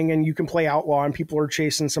playing, and you can play Outlaw, and people are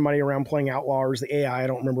chasing somebody around playing Outlaw, or is the AI, I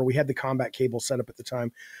don't remember. We had the combat cable set up at the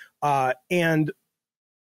time. And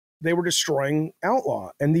they were destroying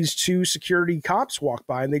Outlaw. And these two security cops walked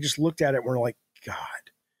by, and they just looked at it and were like, God,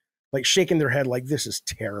 like shaking their head like, this is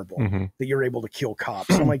terrible that you're able to kill cops.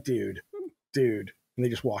 I'm like, dude. And they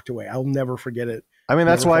just walked away. I'll never forget it. I mean,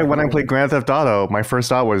 that's why when I played Grand Theft Auto, my first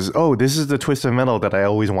thought was, oh, this is the Twisted Metal that I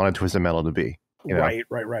always wanted Twisted Metal to be. Right.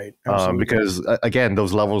 Because again,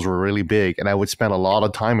 those levels were really big, and I would spend a lot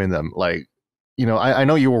of time in them. Like, I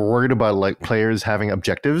know you were worried about like players having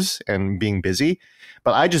objectives and being busy,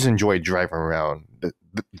 but I just enjoyed driving around. But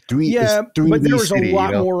there was a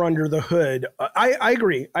lot more under the hood. I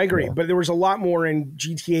agree. Yeah. But there was a lot more in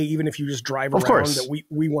GTA, even if you just drive around, that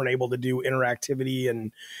we weren't able to do interactivity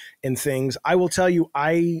and things. I will tell you,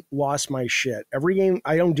 I lost my shit. Every game,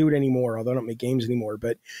 I don't do it anymore, although I don't make games anymore,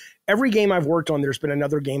 but every game I've worked on, there's been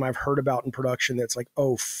another game I've heard about in production that's like,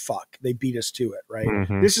 oh, fuck, they beat us to it, right?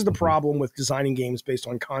 This is the problem with designing games based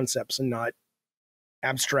on concepts and not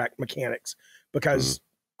abstract mechanics, because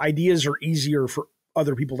ideas are easier for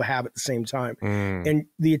other people to have at the same time. And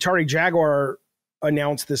the Atari Jaguar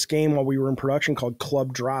announced this game while we were in production called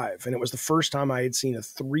Club Drive. And it was the first time I had seen a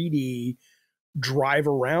 3D drive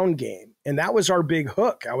around game. And that was our big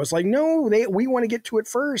hook. I was like, no, we want to get to it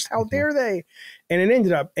first. How dare they? And it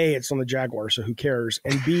ended up, A, it's on the Jaguar, so who cares?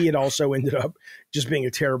 And B, it also ended up just being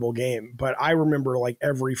a terrible game. But I remember like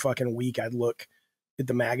every fucking week I'd look at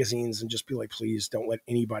the magazines and just be like, please don't let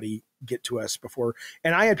anybody get to us before.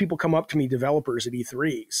 And I had people come up to me, developers at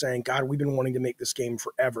E3, saying, God, we've been wanting to make this game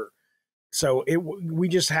forever. So we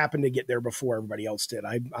just happened to get there before everybody else did.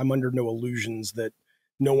 I'm under no illusions that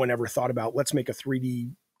no one ever thought about, let's make a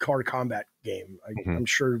 3D car combat game. I'm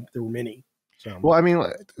sure there were many. So. Well, I mean,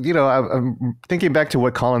 I'm thinking back to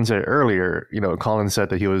what Colin said earlier. Colin said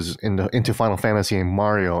that he was into Final Fantasy and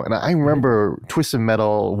Mario. And I remember Twisted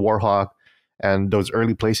Metal, Warhawk, and those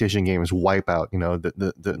early PlayStation games, Wipeout,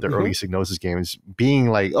 the early Psygnosis games, being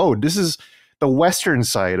like, oh, this is the Western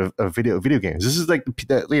side of video games. This is like,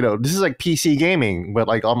 this is like PC gaming, but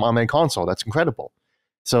like on a console. That's incredible.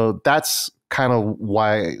 So that's kind of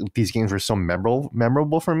why these games were so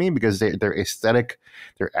memorable for me, because their aesthetic,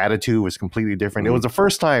 their attitude was completely different. It was the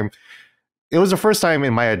first time it was the first time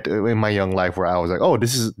in my young life where I was like, oh,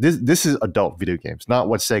 this is adult video games, not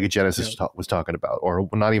what Sega Genesis was talking about, or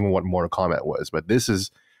not even what Mortal Kombat was, but this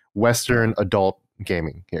is Western adult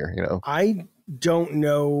gaming here. You know, I don't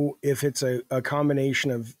know if it's a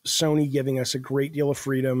combination of Sony giving us a great deal of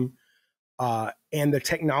freedom and the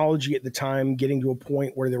technology at the time getting to a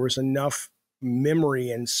point where there was enough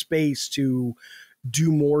memory and space to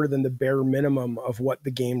do more than the bare minimum of what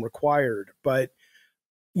the game required. But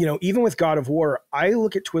you know, even with God of War, I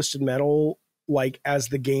look at Twisted Metal like as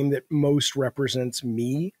the game that most represents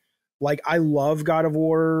me. Like, I love God of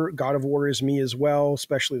War. God of War is me as well,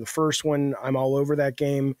 especially the first one. I'm all over that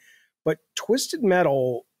game. But Twisted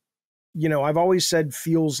Metal, you know, I've always said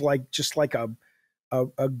feels like just like a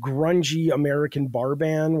grungy American bar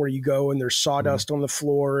band where you go and there's sawdust on the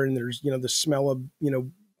floor and there's, you know, the smell of, you know,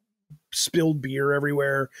 spilled beer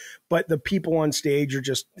everywhere, but the people on stage are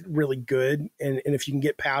just really good. And if you can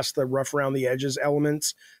get past the rough around the edges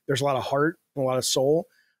elements, there's a lot of heart and a lot of soul.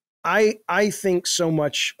 I think so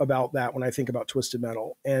much about that when I think about Twisted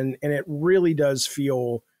Metal, and it really does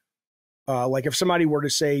feel like if somebody were to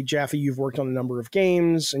say, Jaffe, you've worked on a number of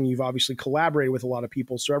games and you've obviously collaborated with a lot of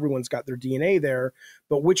people, so everyone's got their DNA there,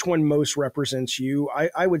 but which one most represents you?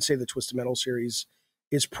 I would say the Twisted Metal series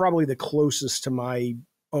is probably the closest to my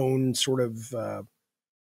own sort of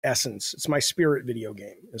essence. It's my spirit video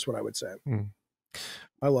game, is what I would say.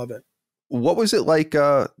 I love it. What was it like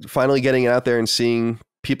finally getting out there and seeing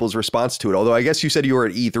people's response to it? Although I guess you said you were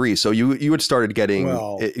at E3, so you had started getting.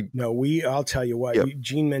 Well, no, I'll tell you what. Yep.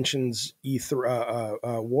 Gene mentions E3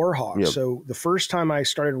 Warhawk. Yep. So the first time I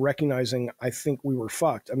started recognizing, I think we were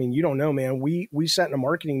fucked. I mean, you don't know, man. We sat in a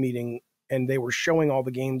marketing meeting and they were showing all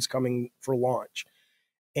the games coming for launch,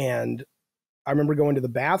 and I remember going to the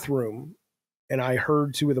bathroom and I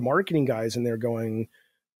heard two of the marketing guys in there going,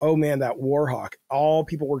 oh man, that Warhawk. All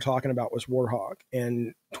people were talking about was Warhawk,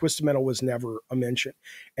 and Twisted Metal was never a mention.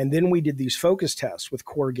 And then we did these focus tests with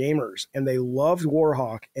core gamers, and they loved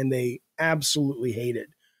Warhawk and they absolutely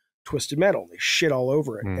hated Twisted Metal. They shit all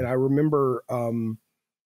over it. And I remember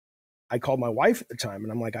I called my wife at the time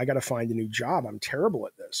and I'm like, I got to find a new job. I'm terrible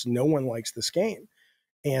at this. No one likes this game.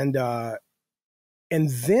 And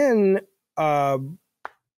then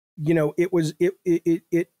you know,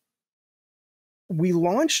 we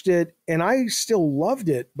launched it and I still loved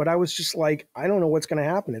it, but I was just like, I don't know what's going to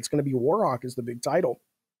happen. It's going to be Warhawk is the big title.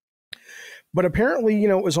 But apparently, you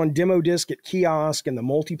know, it was on demo disc at kiosk and the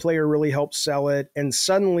multiplayer really helped sell it. And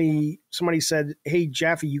suddenly somebody said, hey,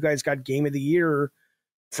 Jaffe, you guys got Game of the Year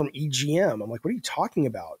from EGM. I'm like, what are you talking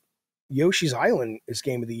about? Yoshi's Island is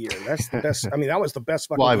Game of the Year. That's the best. I mean, that was the best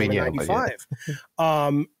fucking game in 95.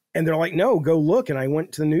 And they're like, no, go look. And I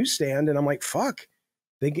went to the newsstand and I'm like, fuck.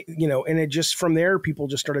 They, you know, and it just from there, people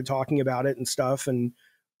just started talking about it and stuff. And,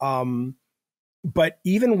 but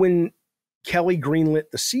even when Kelly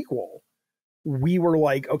greenlit the sequel, we were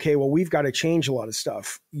like, okay, well, we've got to change a lot of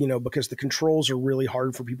stuff, you know, because the controls are really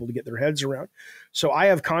hard for people to get their heads around. So I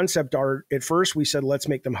have concept art. At first we said, let's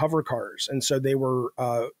make them hover cars. And so they were,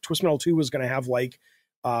 Twisted Metal 2 was going to have like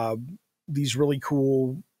these really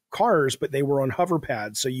cool cars, but they were on hover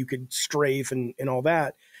pads. So you could strafe and all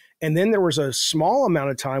that. And then there was a small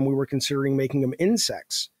amount of time we were considering making them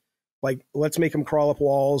insects. Like, let's make them crawl up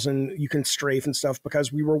walls and you can strafe and stuff,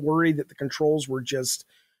 because we were worried that the controls were just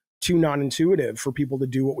too non-intuitive for people to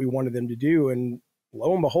do what we wanted them to do. And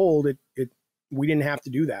lo and behold, we didn't have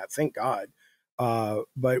to do that. Thank God.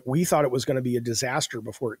 But we thought it was going to be a disaster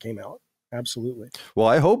before it came out. Absolutely. Well,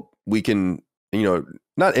 I hope we can, you know,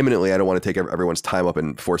 not imminently. I don't want to take everyone's time up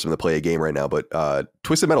and force them to play a game right now, but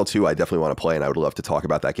Twisted Metal 2, I definitely want to play. And I would love to talk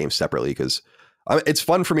about that game separately, because it's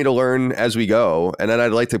fun for me to learn as we go. And then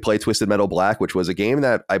I'd like to play Twisted Metal Black, which was a game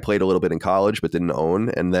that I played a little bit in college, but didn't own.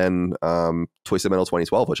 And then Twisted Metal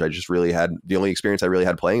 2012, which I just really had, the only experience I really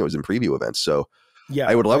had playing it was in preview events. So yeah,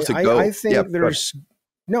 I would love to go. I think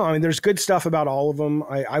there's good stuff about all of them.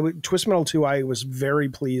 I would Twisted Metal 2, I was very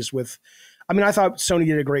pleased with. I mean, I thought Sony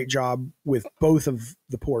did a great job with both of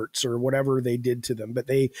the ports or whatever they did to them. But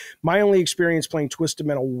my only experience playing Twisted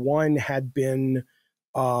Metal 1 had been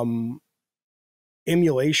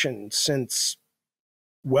emulation since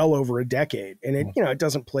well over a decade. And it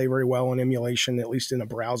doesn't play very well on emulation, at least in a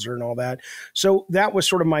browser and all that. So that was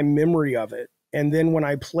sort of my memory of it. And then when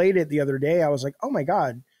I played it the other day, I was like, oh my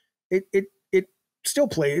God, it still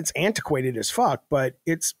plays. It's antiquated as fuck, but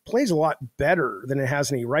it plays a lot better than it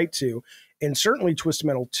has any right to. And certainly Twisted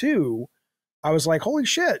Metal 2, I was like, holy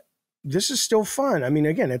shit, this is still fun. I mean,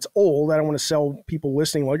 again, it's old. I don't want to sell people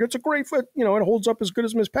listening like it's a great foot, it holds up as good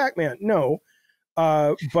as Miss Pac-Man. No.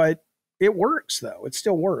 But It works though. It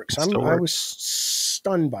still works. I was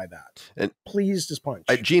stunned by that. And pleased as punch.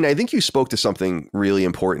 Gene, I think you spoke to something really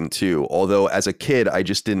important too. Although as a kid, I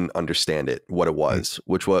just didn't understand it, what it was,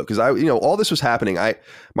 which was because all this was happening.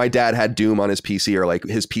 My dad had Doom on his PC, or like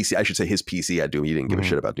his PC. I should say his PC had Doom. He didn't give a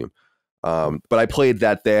shit about Doom. But I played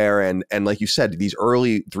that there, and like you said, these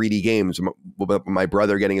early 3D games. My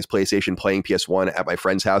brother getting his PlayStation, playing PS1 at my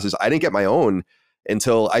friends' houses. I didn't get my own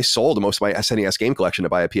until I sold most of my SNES game collection to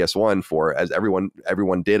buy a PS1 for, as everyone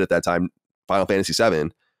did at that time, Final Fantasy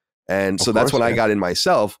VII. And so that's when I got in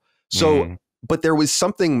myself. So, but there was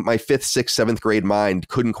something my 5th, 6th, 7th grade mind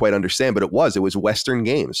couldn't quite understand, but it was Western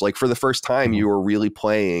games. Like for the first time you were really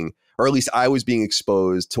playing, or at least I was being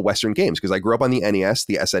exposed to Western games, because I grew up on the NES,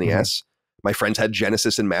 the SNES. My friends had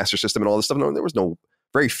Genesis and Master System and all this stuff. No, there was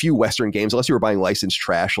very few Western games, unless you were buying licensed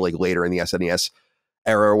trash like later in the SNES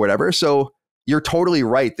era or whatever. So you're totally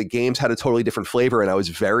right. The games had a totally different flavor, and I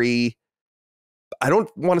was I don't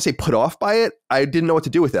want to say put off by it. I didn't know what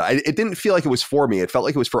to do with it. It didn't feel like it was for me. It felt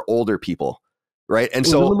like it was for older people. Right. And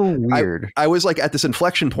so a little weird. I was like at this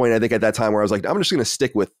inflection point, I think at that time, where I was like, I'm just going to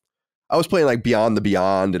stick with, I was playing like Beyond the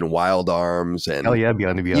Beyond and Wild Arms and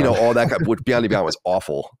Beyond the Beyond, all that. Which Beyond the Beyond was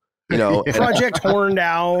awful, Project Horned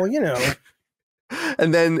Owl,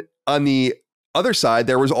 And then on the other side,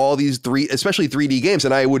 there was all these especially 3D games,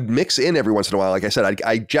 and I would mix in every once in a while. Like I said,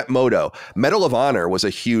 I Jet Moto, Medal of Honor was a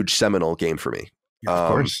huge seminal game for me.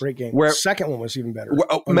 Of course, great game. Second one was even better.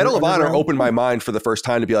 Medal of Honor opened my mind for the first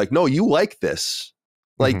time to be like, no, you like this.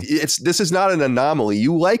 Like this is not an anomaly.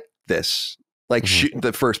 You like this, like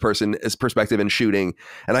the first person perspective and shooting.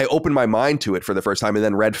 And I opened my mind to it for the first time. And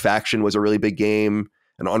then Red Faction was a really big game,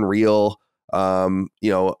 and Unreal.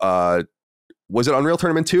 Was it Unreal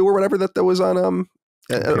Tournament 2 or whatever that was on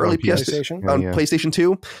early PlayStation? PlayStation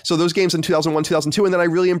 2. So those games in 2001, 2002. And then I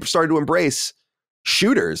really started to embrace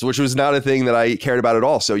shooters, which was not a thing that I cared about at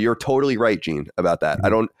all. So you're totally right, Gene, about that.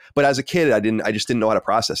 But as a kid, I just didn't know how to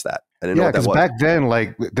process that. I didn't know what that was. Back then,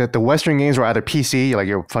 like the Western games were either PC, like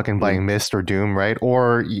you're fucking buying Myst or Doom, right?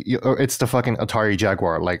 Or it's the fucking Atari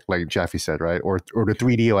Jaguar, like Jaffe said, right? Or the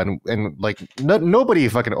 3DO, and like nobody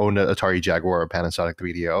fucking owned an Atari Jaguar or Panasonic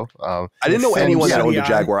 3DO. I didn't know anyone that owned a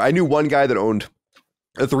Jaguar. I knew one guy that owned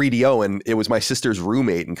a 3DO, and it was my sister's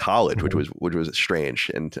roommate in college, which was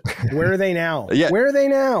strange. And where are they now? Where are they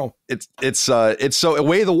now? It's so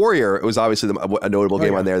Way of the Warrior. It was obviously a notable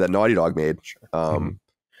game on there that Naughty Dog made.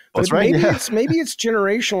 That's right. Maybe it's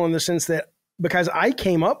generational in the sense that, because I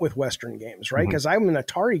came up with Western games, right? Because I'm an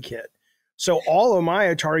Atari kid, so all of my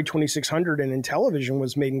Atari 2600 and Intellivision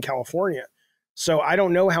was made in California. So I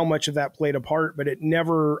don't know how much of that played a part, but I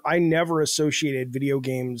never associated video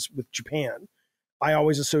games with Japan. I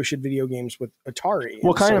always associate video games with Atari.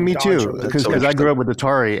 Well, kind of me too, because I grew up with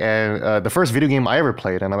Atari, and the first video game I ever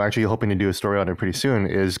played, and I'm actually hoping to do a story on it pretty soon,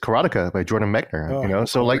 is Karateka by Jordan Mechner.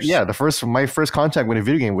 So like, my first contact with a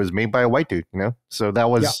video game was made by a white dude. So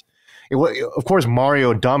that was, it was, of course,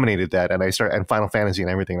 Mario dominated that, and Final Fantasy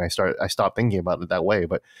and everything. And I stopped thinking about it that way,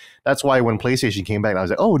 but that's why when PlayStation came back, I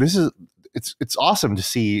was like, oh, it's awesome to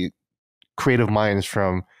see creative minds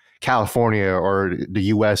from California or the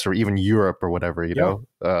US or even Europe or whatever,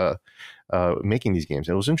 making these games.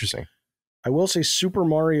 It was interesting. I will say Super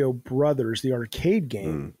Mario Brothers, the arcade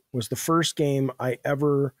game, was the first game I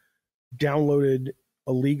ever downloaded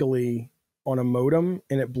illegally on a modem,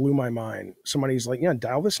 and it blew my mind. Somebody's like,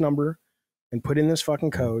 dial this number and put in this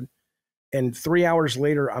fucking code. And 3 hours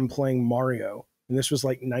later, I'm playing Mario. And this was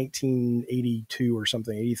like 1982 or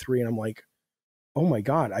something, 83. And I'm like, oh my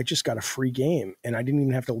God, I just got a free game, and I didn't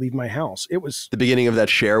even have to leave my house. It was the beginning of that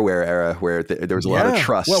shareware era where there was a lot of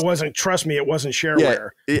trust. Well, it wasn't shareware.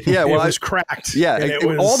 It was cracked. Yeah. It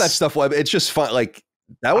was, all that stuff. It's just fun. Like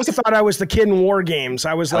that was. I thought I was the kid in War Games.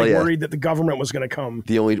 I was like worried that the government was going to come.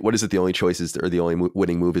 The only choices, or the only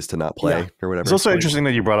winning move is to not play or whatever. It's also interesting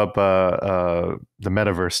that you brought up the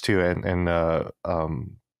metaverse too, and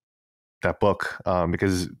that book,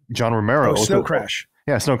 because John Romero. Snow Crash.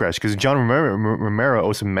 Yeah, Snow Crash, because John Romero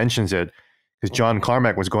also mentions it, because John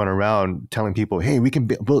Carmack was going around telling people, hey, we can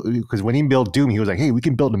build, because when he built Doom, he was like, hey, we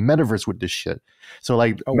can build a metaverse with this shit. So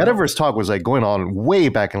like metaverse talk was like going on way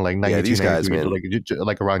back in like 92, these guys, man.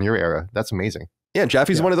 Like around your era. That's amazing. Yeah,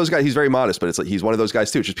 Jaffe's one of those guys. He's very modest, but it's like he's one of those guys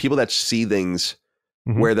too. It's just people that see things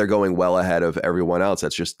where they're going well ahead of everyone else.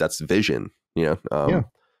 That's vision,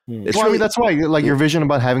 It's I mean, that's why, like, your vision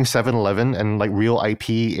about having 7-Eleven and like real IP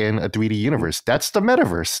in a 3D universe, that's the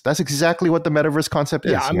metaverse. That's exactly what the metaverse concept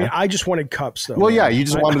is. Yeah, I mean, I just wanted cups, though. Well, you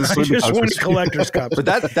just wanted I just wanted collector's cups. But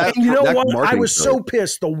that and you know what? I was so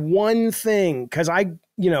pissed. The one thing, because I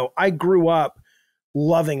grew up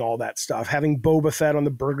loving all that stuff, having Boba Fett on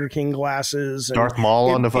the Burger King glasses, and Darth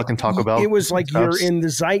Maul on the fucking Taco Bell. It was like you're in the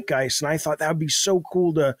zeitgeist, and I thought that would be so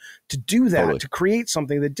cool to do that, totally. To create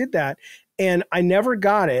something that did that. And I never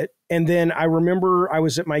got it. And then I remember I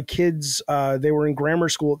was at my kids, they were in grammar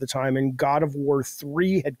school at the time, and God of War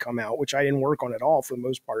 3 had come out, which I didn't work on at all for the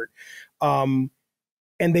most part. And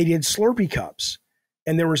they did Slurpee cups.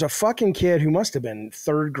 And there was a fucking kid who must have been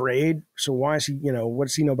third grade. So why is he, what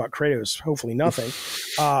does he know about Kratos? Hopefully nothing.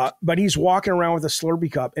 But he's walking around with a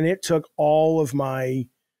Slurpee cup, and it took all of my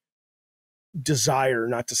desire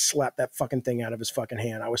not to slap that fucking thing out of his fucking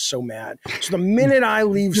hand. I was so mad. So the minute I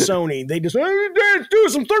leave Sony, they just, let's do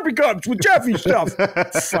some Slurpee cups with Jaffe stuff.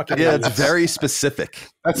 Fucking yeah, it's very specific.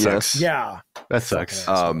 That sucks. Yeah. That sucks.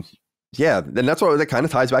 Yeah, and that's what that kind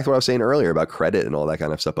of ties back to what I was saying earlier about credit and all that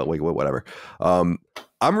kind of stuff. But like, whatever. I'm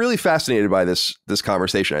really fascinated by this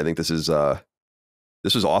conversation. I think this is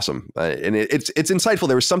awesome, and it's insightful.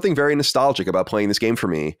 There was something very nostalgic about playing this game for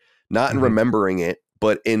me, not in remembering it,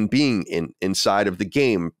 but in being inside of the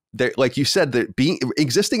game. There, like you said, that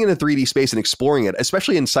existing in a 3D space and exploring it,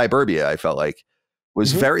 especially in Cyberbia, I felt like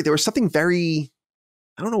was there was something very,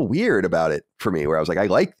 I don't know, weird about it for me, where I was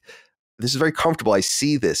like, this is very comfortable. I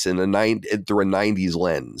see this through a 90s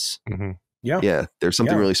lens. Yeah. There's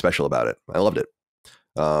something really special about it. I loved it.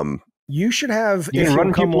 You should have, you can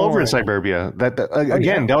run people over in Cyberbia.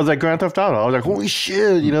 That was like Grand Theft Auto. I was like, holy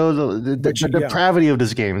shit, the depravity of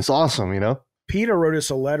this game. It's awesome, Peter wrote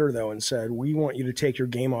us a letter though and said, we want you to take your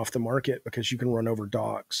game off the market because you can run over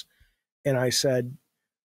dogs. And I said,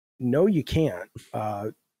 no, you can't.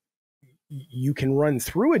 You can run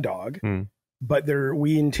through a dog. But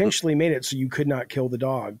we intentionally made it so you could not kill the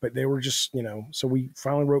dog. But they were just, so we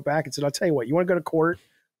finally wrote back and said, I'll tell you what, you want to go to court?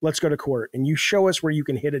 Let's go to court. And you show us where you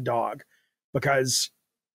can hit a dog. Because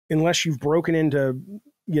unless you've broken into,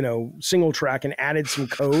 single track and added some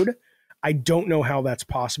code, I don't know how that's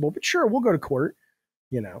possible. But sure, we'll go to court,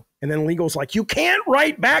 And then legal's like, you can't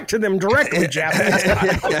write back to them directly, Japanese.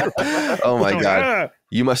 Oh, my God.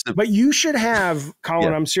 You must have. But you should have,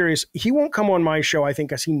 Colin, I'm serious. He won't come on my show, I think,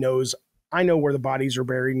 because he knows I know where the bodies are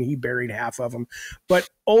buried, and he buried half of them. But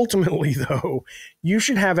ultimately, though, you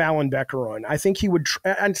should have Alan Becker on. I think he would.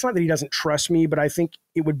 And it's not that he doesn't trust me, but I think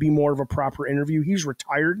it would be more of a proper interview. He's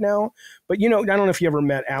retired now, but I don't know if you ever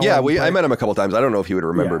met Alan. Yeah, I met him a couple times. I don't know if he would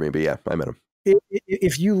remember me, but yeah, I met him.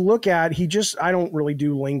 If you look at, I don't really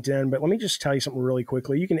do LinkedIn, but let me just tell you something really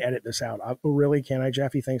quickly. You can edit this out. Really, can I,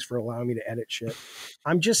 Jaffe? Thanks for allowing me to edit shit.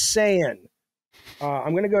 I'm just saying.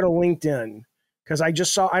 I'm going to go to LinkedIn. Because I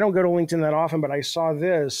don't go to LinkedIn that often, but I saw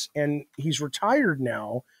this, and he's retired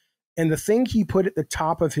now. And the thing he put at the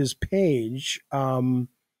top of his page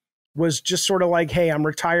was just sort of like, hey, I'm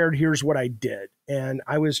retired. Here's what I did. And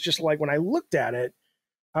I was just like, when I looked at it,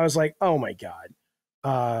 I was like, oh my God,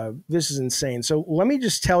 this is insane. So let me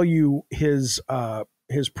just tell you his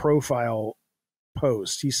profile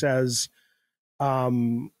post. He says,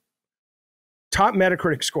 top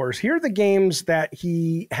Metacritic scores. Here are the games that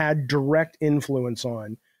he had direct influence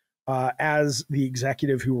on as the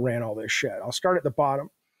executive who ran all this shit. I'll start at the bottom.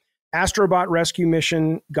 Astrobot Rescue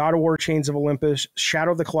Mission, God of War Chains of Olympus,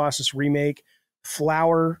 Shadow of the Colossus Remake,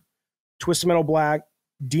 Flower, Twisted Metal Black,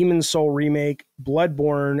 Demon's Soul Remake,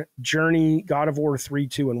 Bloodborne, Journey, God of War 3,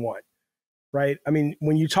 2, and 1. Right? I mean,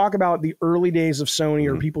 when you talk about the early days of Sony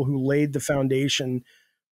or people who laid the foundation,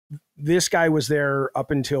 this guy was there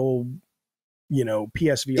up until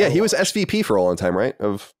PSVR. Yeah, he was SVP for a long time, right?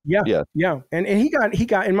 Yeah. And he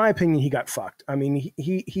got, in my opinion, he got fucked. I mean,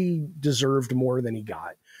 he deserved more than he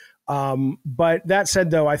got. But that said,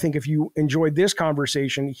 though, I think if you enjoyed this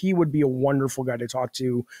conversation, he would be a wonderful guy to talk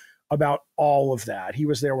to about all of that. He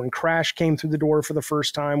was there when Crash came through the door for the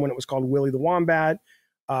first time, when it was called Willy the Wombat.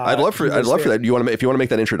 I'd love for that. If you want to make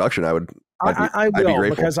that introduction, I will,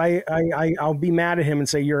 because I'll be mad at him and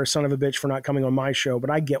say, you're a son of a bitch for not coming on my show, but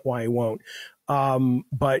I get why he won't.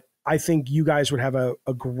 But I think you guys would have a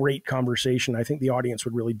great conversation. I think the audience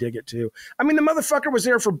would really dig it too. I mean, the motherfucker was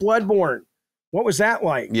there for Bloodborne. What was that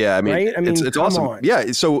like? Yeah, I mean, right? It's awesome. On.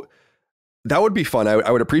 Yeah, so that would be fun. I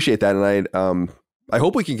would appreciate that, and I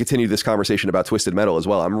hope we can continue this conversation about Twisted Metal as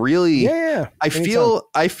well. I'm really, I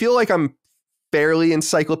feel like I'm fairly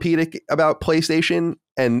encyclopedic about PlayStation,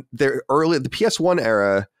 and the PS1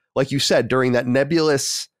 era, like you said, during that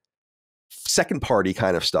nebulous second party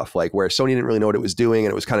kind of stuff, like where Sony didn't really know what it was doing,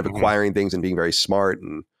 and it was kind of acquiring things and being very smart,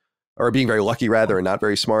 or being very lucky rather, and not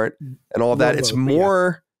very smart, and all of that. It's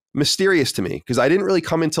more mysterious to me because I didn't really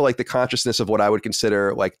come into like the consciousness of what I would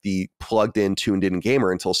consider like the plugged in, tuned in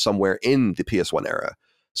gamer until somewhere in the PS1 era.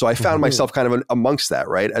 So I found myself kind of amongst that,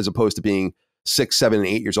 right? As opposed to being 6, 7, and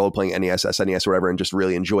 8 years old playing NES, SNES, whatever, and just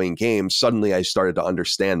really enjoying games, suddenly I started to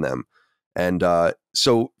understand them. And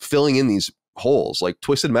so filling in these holes, like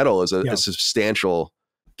Twisted Metal is a substantial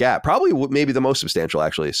gap, probably maybe the most substantial,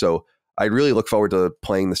 actually. So I really look forward to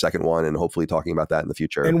playing the second one and hopefully talking about that in the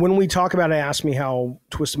future. And when we talk about it, ask me how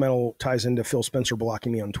Twisted Metal ties into Phil Spencer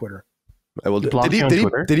blocking me on Twitter. I will. Did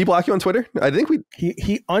he block you on Twitter? I think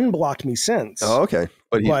he unblocked me since. Oh, okay.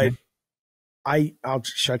 But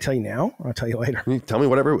should I tell you now? I'll tell you later. Tell me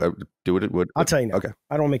whatever. Do it. I'll tell you now. Okay.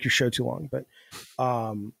 I don't make your show too long,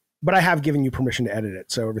 but I have given you permission to edit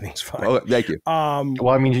it, so everything's fine. Oh, thank you. Well,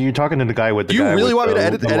 I mean, you're talking to the guy with the. Do you really want me to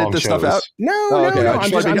edit this stuff out? No, okay. No. I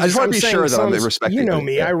just want to be sure that I'm respecting. You know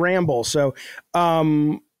me. I ramble. So,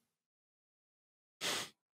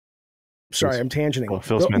 sorry, I'm tangenting.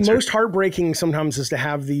 The most heartbreaking sometimes is to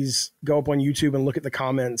have these go up on YouTube and look at the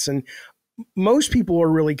comments, and most people are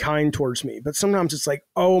really kind towards me, but sometimes it's like,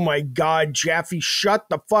 oh my God, Jaffe, shut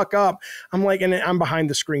the fuck up. I'm like, and I'm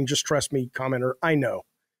behind the screen. Just trust me, commenter. I know.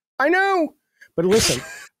 But listen,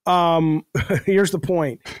 here's the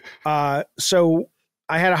point. So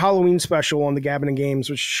I had a Halloween special on the Gabbin' and Games,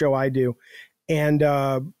 which is a show I do. And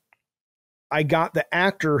I got the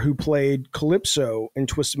actor who played Calypso in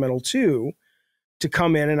Twisted Metal 2 to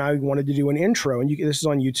come in, and I wanted to do an intro. And this is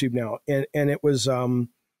on YouTube now. And it was,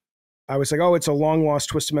 I was like, oh, it's a long lost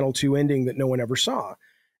Twisted Metal 2 ending that no one ever saw.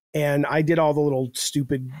 And I did all the little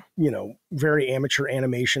stupid, very amateur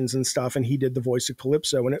animations and stuff. And he did the voice of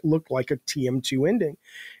Calypso, and it looked like a TM2 ending.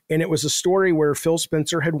 And it was a story where Phil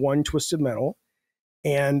Spencer had won Twisted Metal,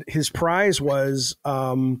 and his prize was,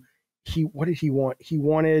 what did he want? He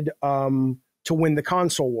wanted to win the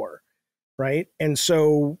console war, right? And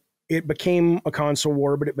so it became a console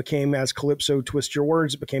war, but it became, as Calypso twist your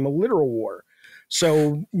words, it became a literal war.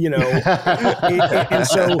 So, and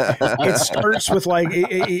so it starts with like,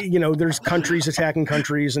 there's countries attacking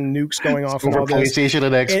countries and nukes going off and all this. PlayStation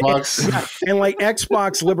and Xbox. And like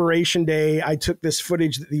Xbox Liberation Day, I took this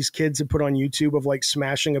footage that these kids had put on YouTube of like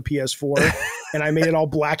smashing a PS4 and I made it all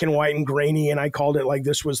black and white and grainy. And I called it like,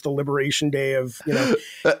 this was the Liberation Day of,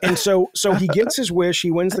 and so he gets his wish.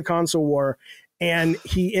 He wins the console war, and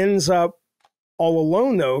he ends up all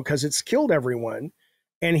alone though, because it's killed everyone.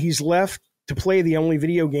 And he's left to play the only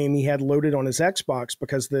video game he had loaded on his Xbox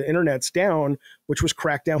because the internet's down, which was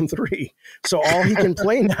Crackdown 3. So all he can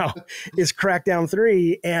play now is Crackdown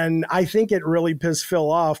 3. And I think it really pissed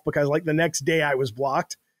Phil off because like the next day I was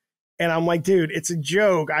blocked. And I'm like, dude, it's a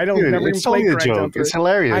joke. I don't never even play Crackdown 3. It's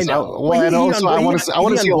hilarious. I know. I want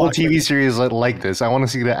to see a whole TV series like this. I want to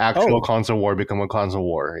see the actual console war become a console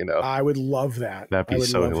war. I would love that. That'd be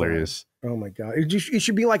so hilarious. That. Oh my God. It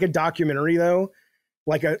should be like a documentary though.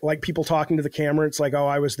 Like people talking to the camera. It's like, oh,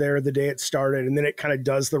 I was there the day it started. And then it kind of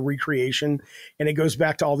does the recreation, and it goes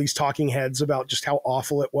back to all these talking heads about just how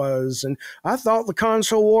awful it was. And I thought the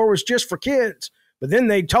console war was just for kids, but then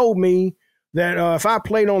they told me that if I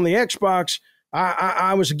played on the Xbox,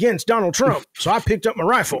 I was against Donald Trump. So I picked up my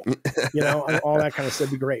rifle, all that kind of stuff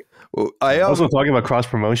would be great. Well, also talking about cross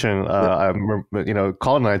promotion. I remember,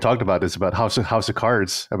 Colin and I talked about this, about House of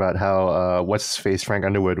Cards, about how what's his face, Frank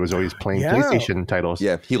Underwood, was always playing PlayStation titles.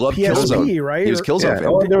 Yeah, he loved PSP, Killzone. right? He was Killzone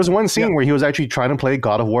fan. Well, there was one scene where he was actually trying to play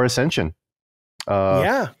God of War Ascension.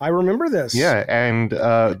 I remember this. Yeah, and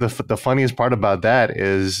the funniest part about that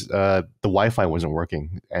is the Wi-Fi wasn't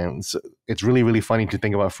working, and so it's really, really funny to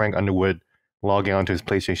think about Frank Underwood logging onto his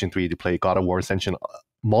PlayStation 3 to play God of War Ascension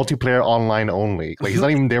multiplayer online only. Like, he's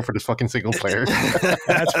not even there for the fucking single player.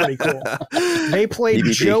 That's pretty cool. They played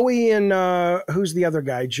BBB. Joey and who's the other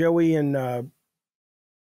guy? Joey and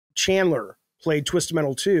Chandler played Twisted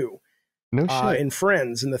Metal 2 in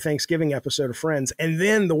Friends, in the Thanksgiving episode of Friends. And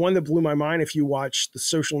then the one that blew my mind, if you watch The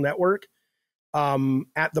Social Network,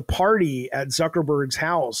 at the party at Zuckerberg's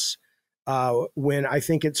house, when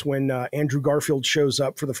Andrew Garfield shows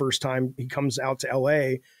up for the first time, he comes out to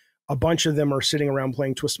LA, a bunch of them are sitting around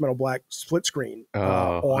playing Twisted Metal Black split screen.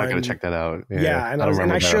 I gotta check that out. And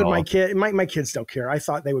I showed my kid. My kids don't care. I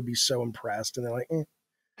thought they would be so impressed, and they're like, eh.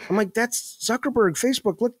 I'm like, that's Zuckerberg,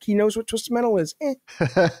 Facebook. Look, he knows what Twisted Metal is.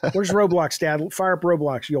 Where's Roblox, Dad? Fire up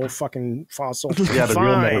Roblox, you old fucking fossil. Yeah, the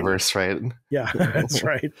real metaverse, right? Yeah, that's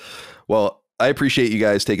right. Well, I appreciate you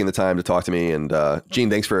guys taking the time to talk to me. And Gene,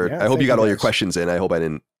 thanks for. I hope you got all your questions in. I hope I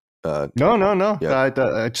didn't. No. Yeah.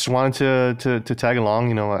 I just wanted to tag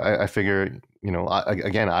along. I figure.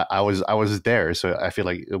 I was there, so I feel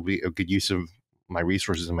like it'll be a good use of my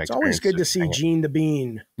resources and my. It's always good to see Gene the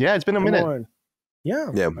Bean. Yeah, it's been a minute.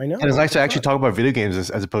 Yeah, I know. And it's nice to actually talk about video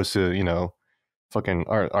games as opposed to fucking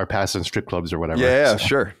our past in strip clubs or whatever. Yeah, so,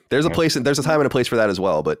 sure. There's a place. There's a time and a place for that as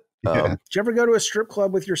well. But did you ever go to a strip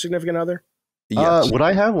club with your significant other? Yes. Would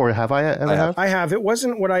I have, or have I ever have? I have. It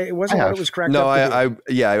wasn't what it was cracked no, up to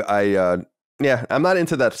be. Yeah, I'm not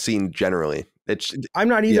into that scene generally. I'm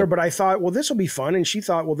not either, but I thought, well, this will be fun. And she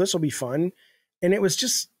thought, well, this will be fun. And it was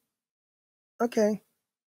just, okay.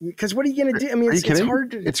 Because what are you going to do? I mean, it's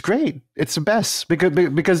hard to... It's great. It's the best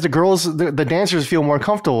because the girls, the dancers feel more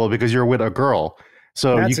comfortable because you're with a girl.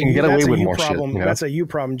 So you can get away with more shit. You know? That's a you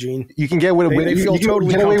problem, Gene. You can get away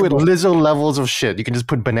with Lizzo levels of shit. You can just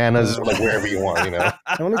put bananas like wherever you want, you know. Now,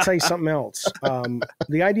 let me tell you something else.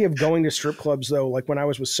 The idea of going to strip clubs, though, like when I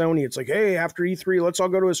was with Sony, it's like, hey, after E3, let's all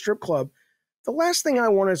go to a strip club. The last thing I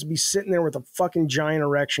want is to be sitting there with a fucking giant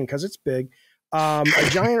erection, because it's big. A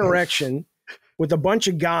giant erection with a bunch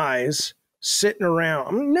of guys sitting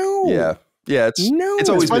around. No. Yeah, it's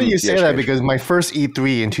always funny you say that, because my first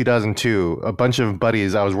E3 in 2002, a bunch of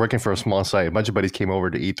buddies, I was working for a small site, a bunch of buddies came over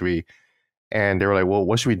to E3, and they were like, well,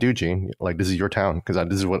 what should we do, Gene? Like, this is your town, because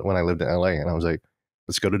this is when I lived in LA, and I was like,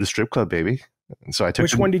 let's go to the strip club, baby. And so I took...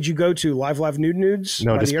 Which one did you go to? Live Nudes?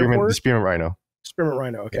 No, the Spearmint Rhino. Spearmint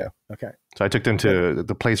Rhino, okay. Yeah. Okay. So I took them to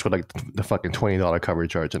the place with like the fucking $20 cover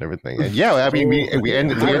charge and everything. And yeah, I mean, we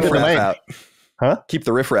ended the night. Huh? Keep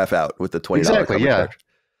the riffraff out with the $20 exactly, cover charge.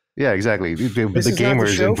 Yeah, exactly. The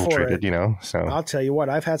gamers infiltrated, you know. So I'll tell you what,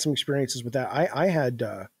 I've had some experiences with that. I had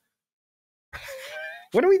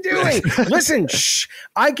what are we doing? Listen, shh.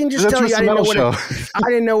 I can just tell you I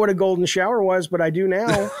didn't know what a golden shower was, but I do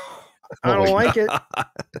now. I don't like it.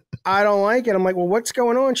 I don't like it. I'm like, well, what's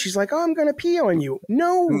going on? She's like, oh, I'm going to pee on you.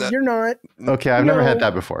 No, you're not. Okay, I've never had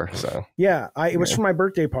that before. So yeah, it was for my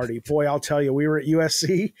birthday party. Boy, I'll tell you, we were at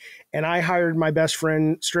USC, and I hired my best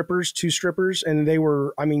friend strippers, 2 strippers, and they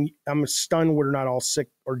were, I mean, I'm stunned we're not all sick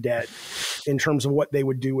or dead in terms of what they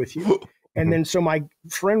would do with you. And then so my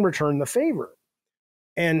friend returned the favor,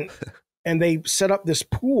 and they set up this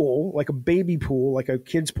pool, like a baby pool, like a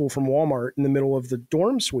kid's pool from Walmart in the middle of the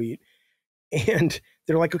dorm suite. And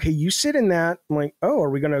they're like, okay, you sit in that. I'm like, oh, are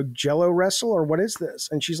we going to Jello wrestle or what is this?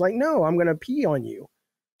 And she's like, no, I'm going to pee on you.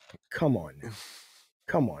 Come on now.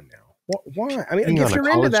 Come on now. Why? I mean, if you're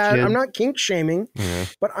into that, I'm not kink shaming,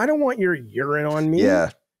 but I don't want your urine on me. Yeah,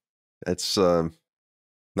 that's not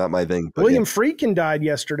my thing. William Friedkin died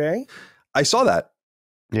yesterday. I saw that.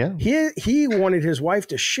 Yeah. He wanted his wife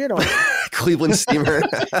to shit on him. Cleveland Steamer.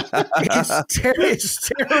 It's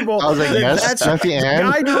terrible. I was like, yes, that's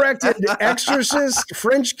guy directed Exorcist,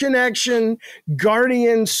 French Connection,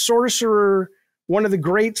 Guardian, Sorcerer, one of the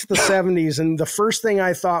greats of the 70s. And the first thing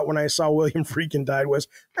I thought when I saw William Friedkin died was,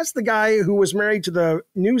 that's the guy who was married to the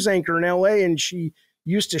news anchor in LA and she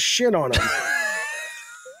used to shit on him.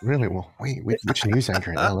 Really? Well, wait, which news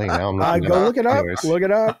anchor in LA? Now I'm not. Go look it up. Anyways. Look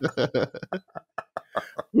it up.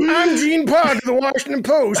 I'm Gene Park of the Washington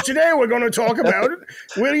Post. Today we're going to talk about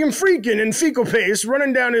William Friedkin and fecal paste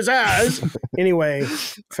running down his eyes. Anyway,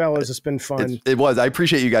 fellas, it's been fun. It was. I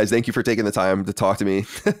appreciate you guys. Thank you for taking the time to talk to me.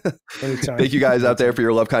 Anytime. Thank you guys out there for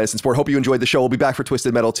your love, kindness, and support. Hope you enjoyed the show. We'll be back for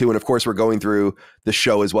Twisted Metal 2. And of course, we're going through the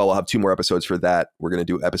show as well. We'll have 2 more episodes for that. We're going to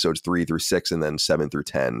do episodes 3 through 6 and then 7 through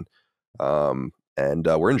 10. And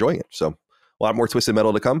we're enjoying it. So a lot more Twisted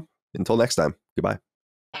Metal to come. Until next time, goodbye.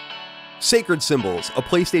 Sacred Symbols, a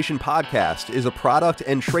PlayStation podcast, is a product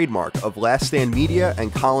and trademark of Last Stand Media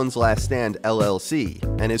and Colin's Last Stand LLC,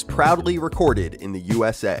 and is proudly recorded in the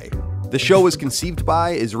USA. The show is conceived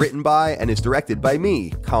by, is written by, and is directed by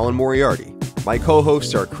me, Colin Moriarty. My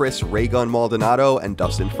co-hosts are Chris Raygun Maldonado and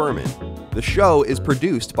Dustin Furman. The show is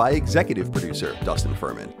produced by executive producer Dustin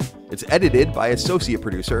Furman. It's edited by associate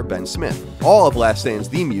producer Ben Smith. All of Last Stand's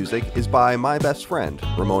theme music is by my best friend,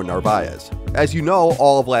 Ramon Narvaez. As you know,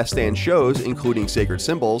 all of Last Stand's shows, including Sacred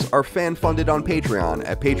Symbols, are fan-funded on Patreon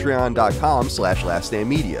at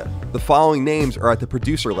patreon.com/laststandmedia. The following names are at the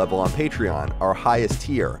producer level on Patreon, our highest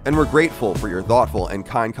tier, and we're grateful for your thoughtful and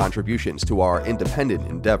kind contributions to our independent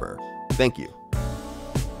endeavor. Thank you.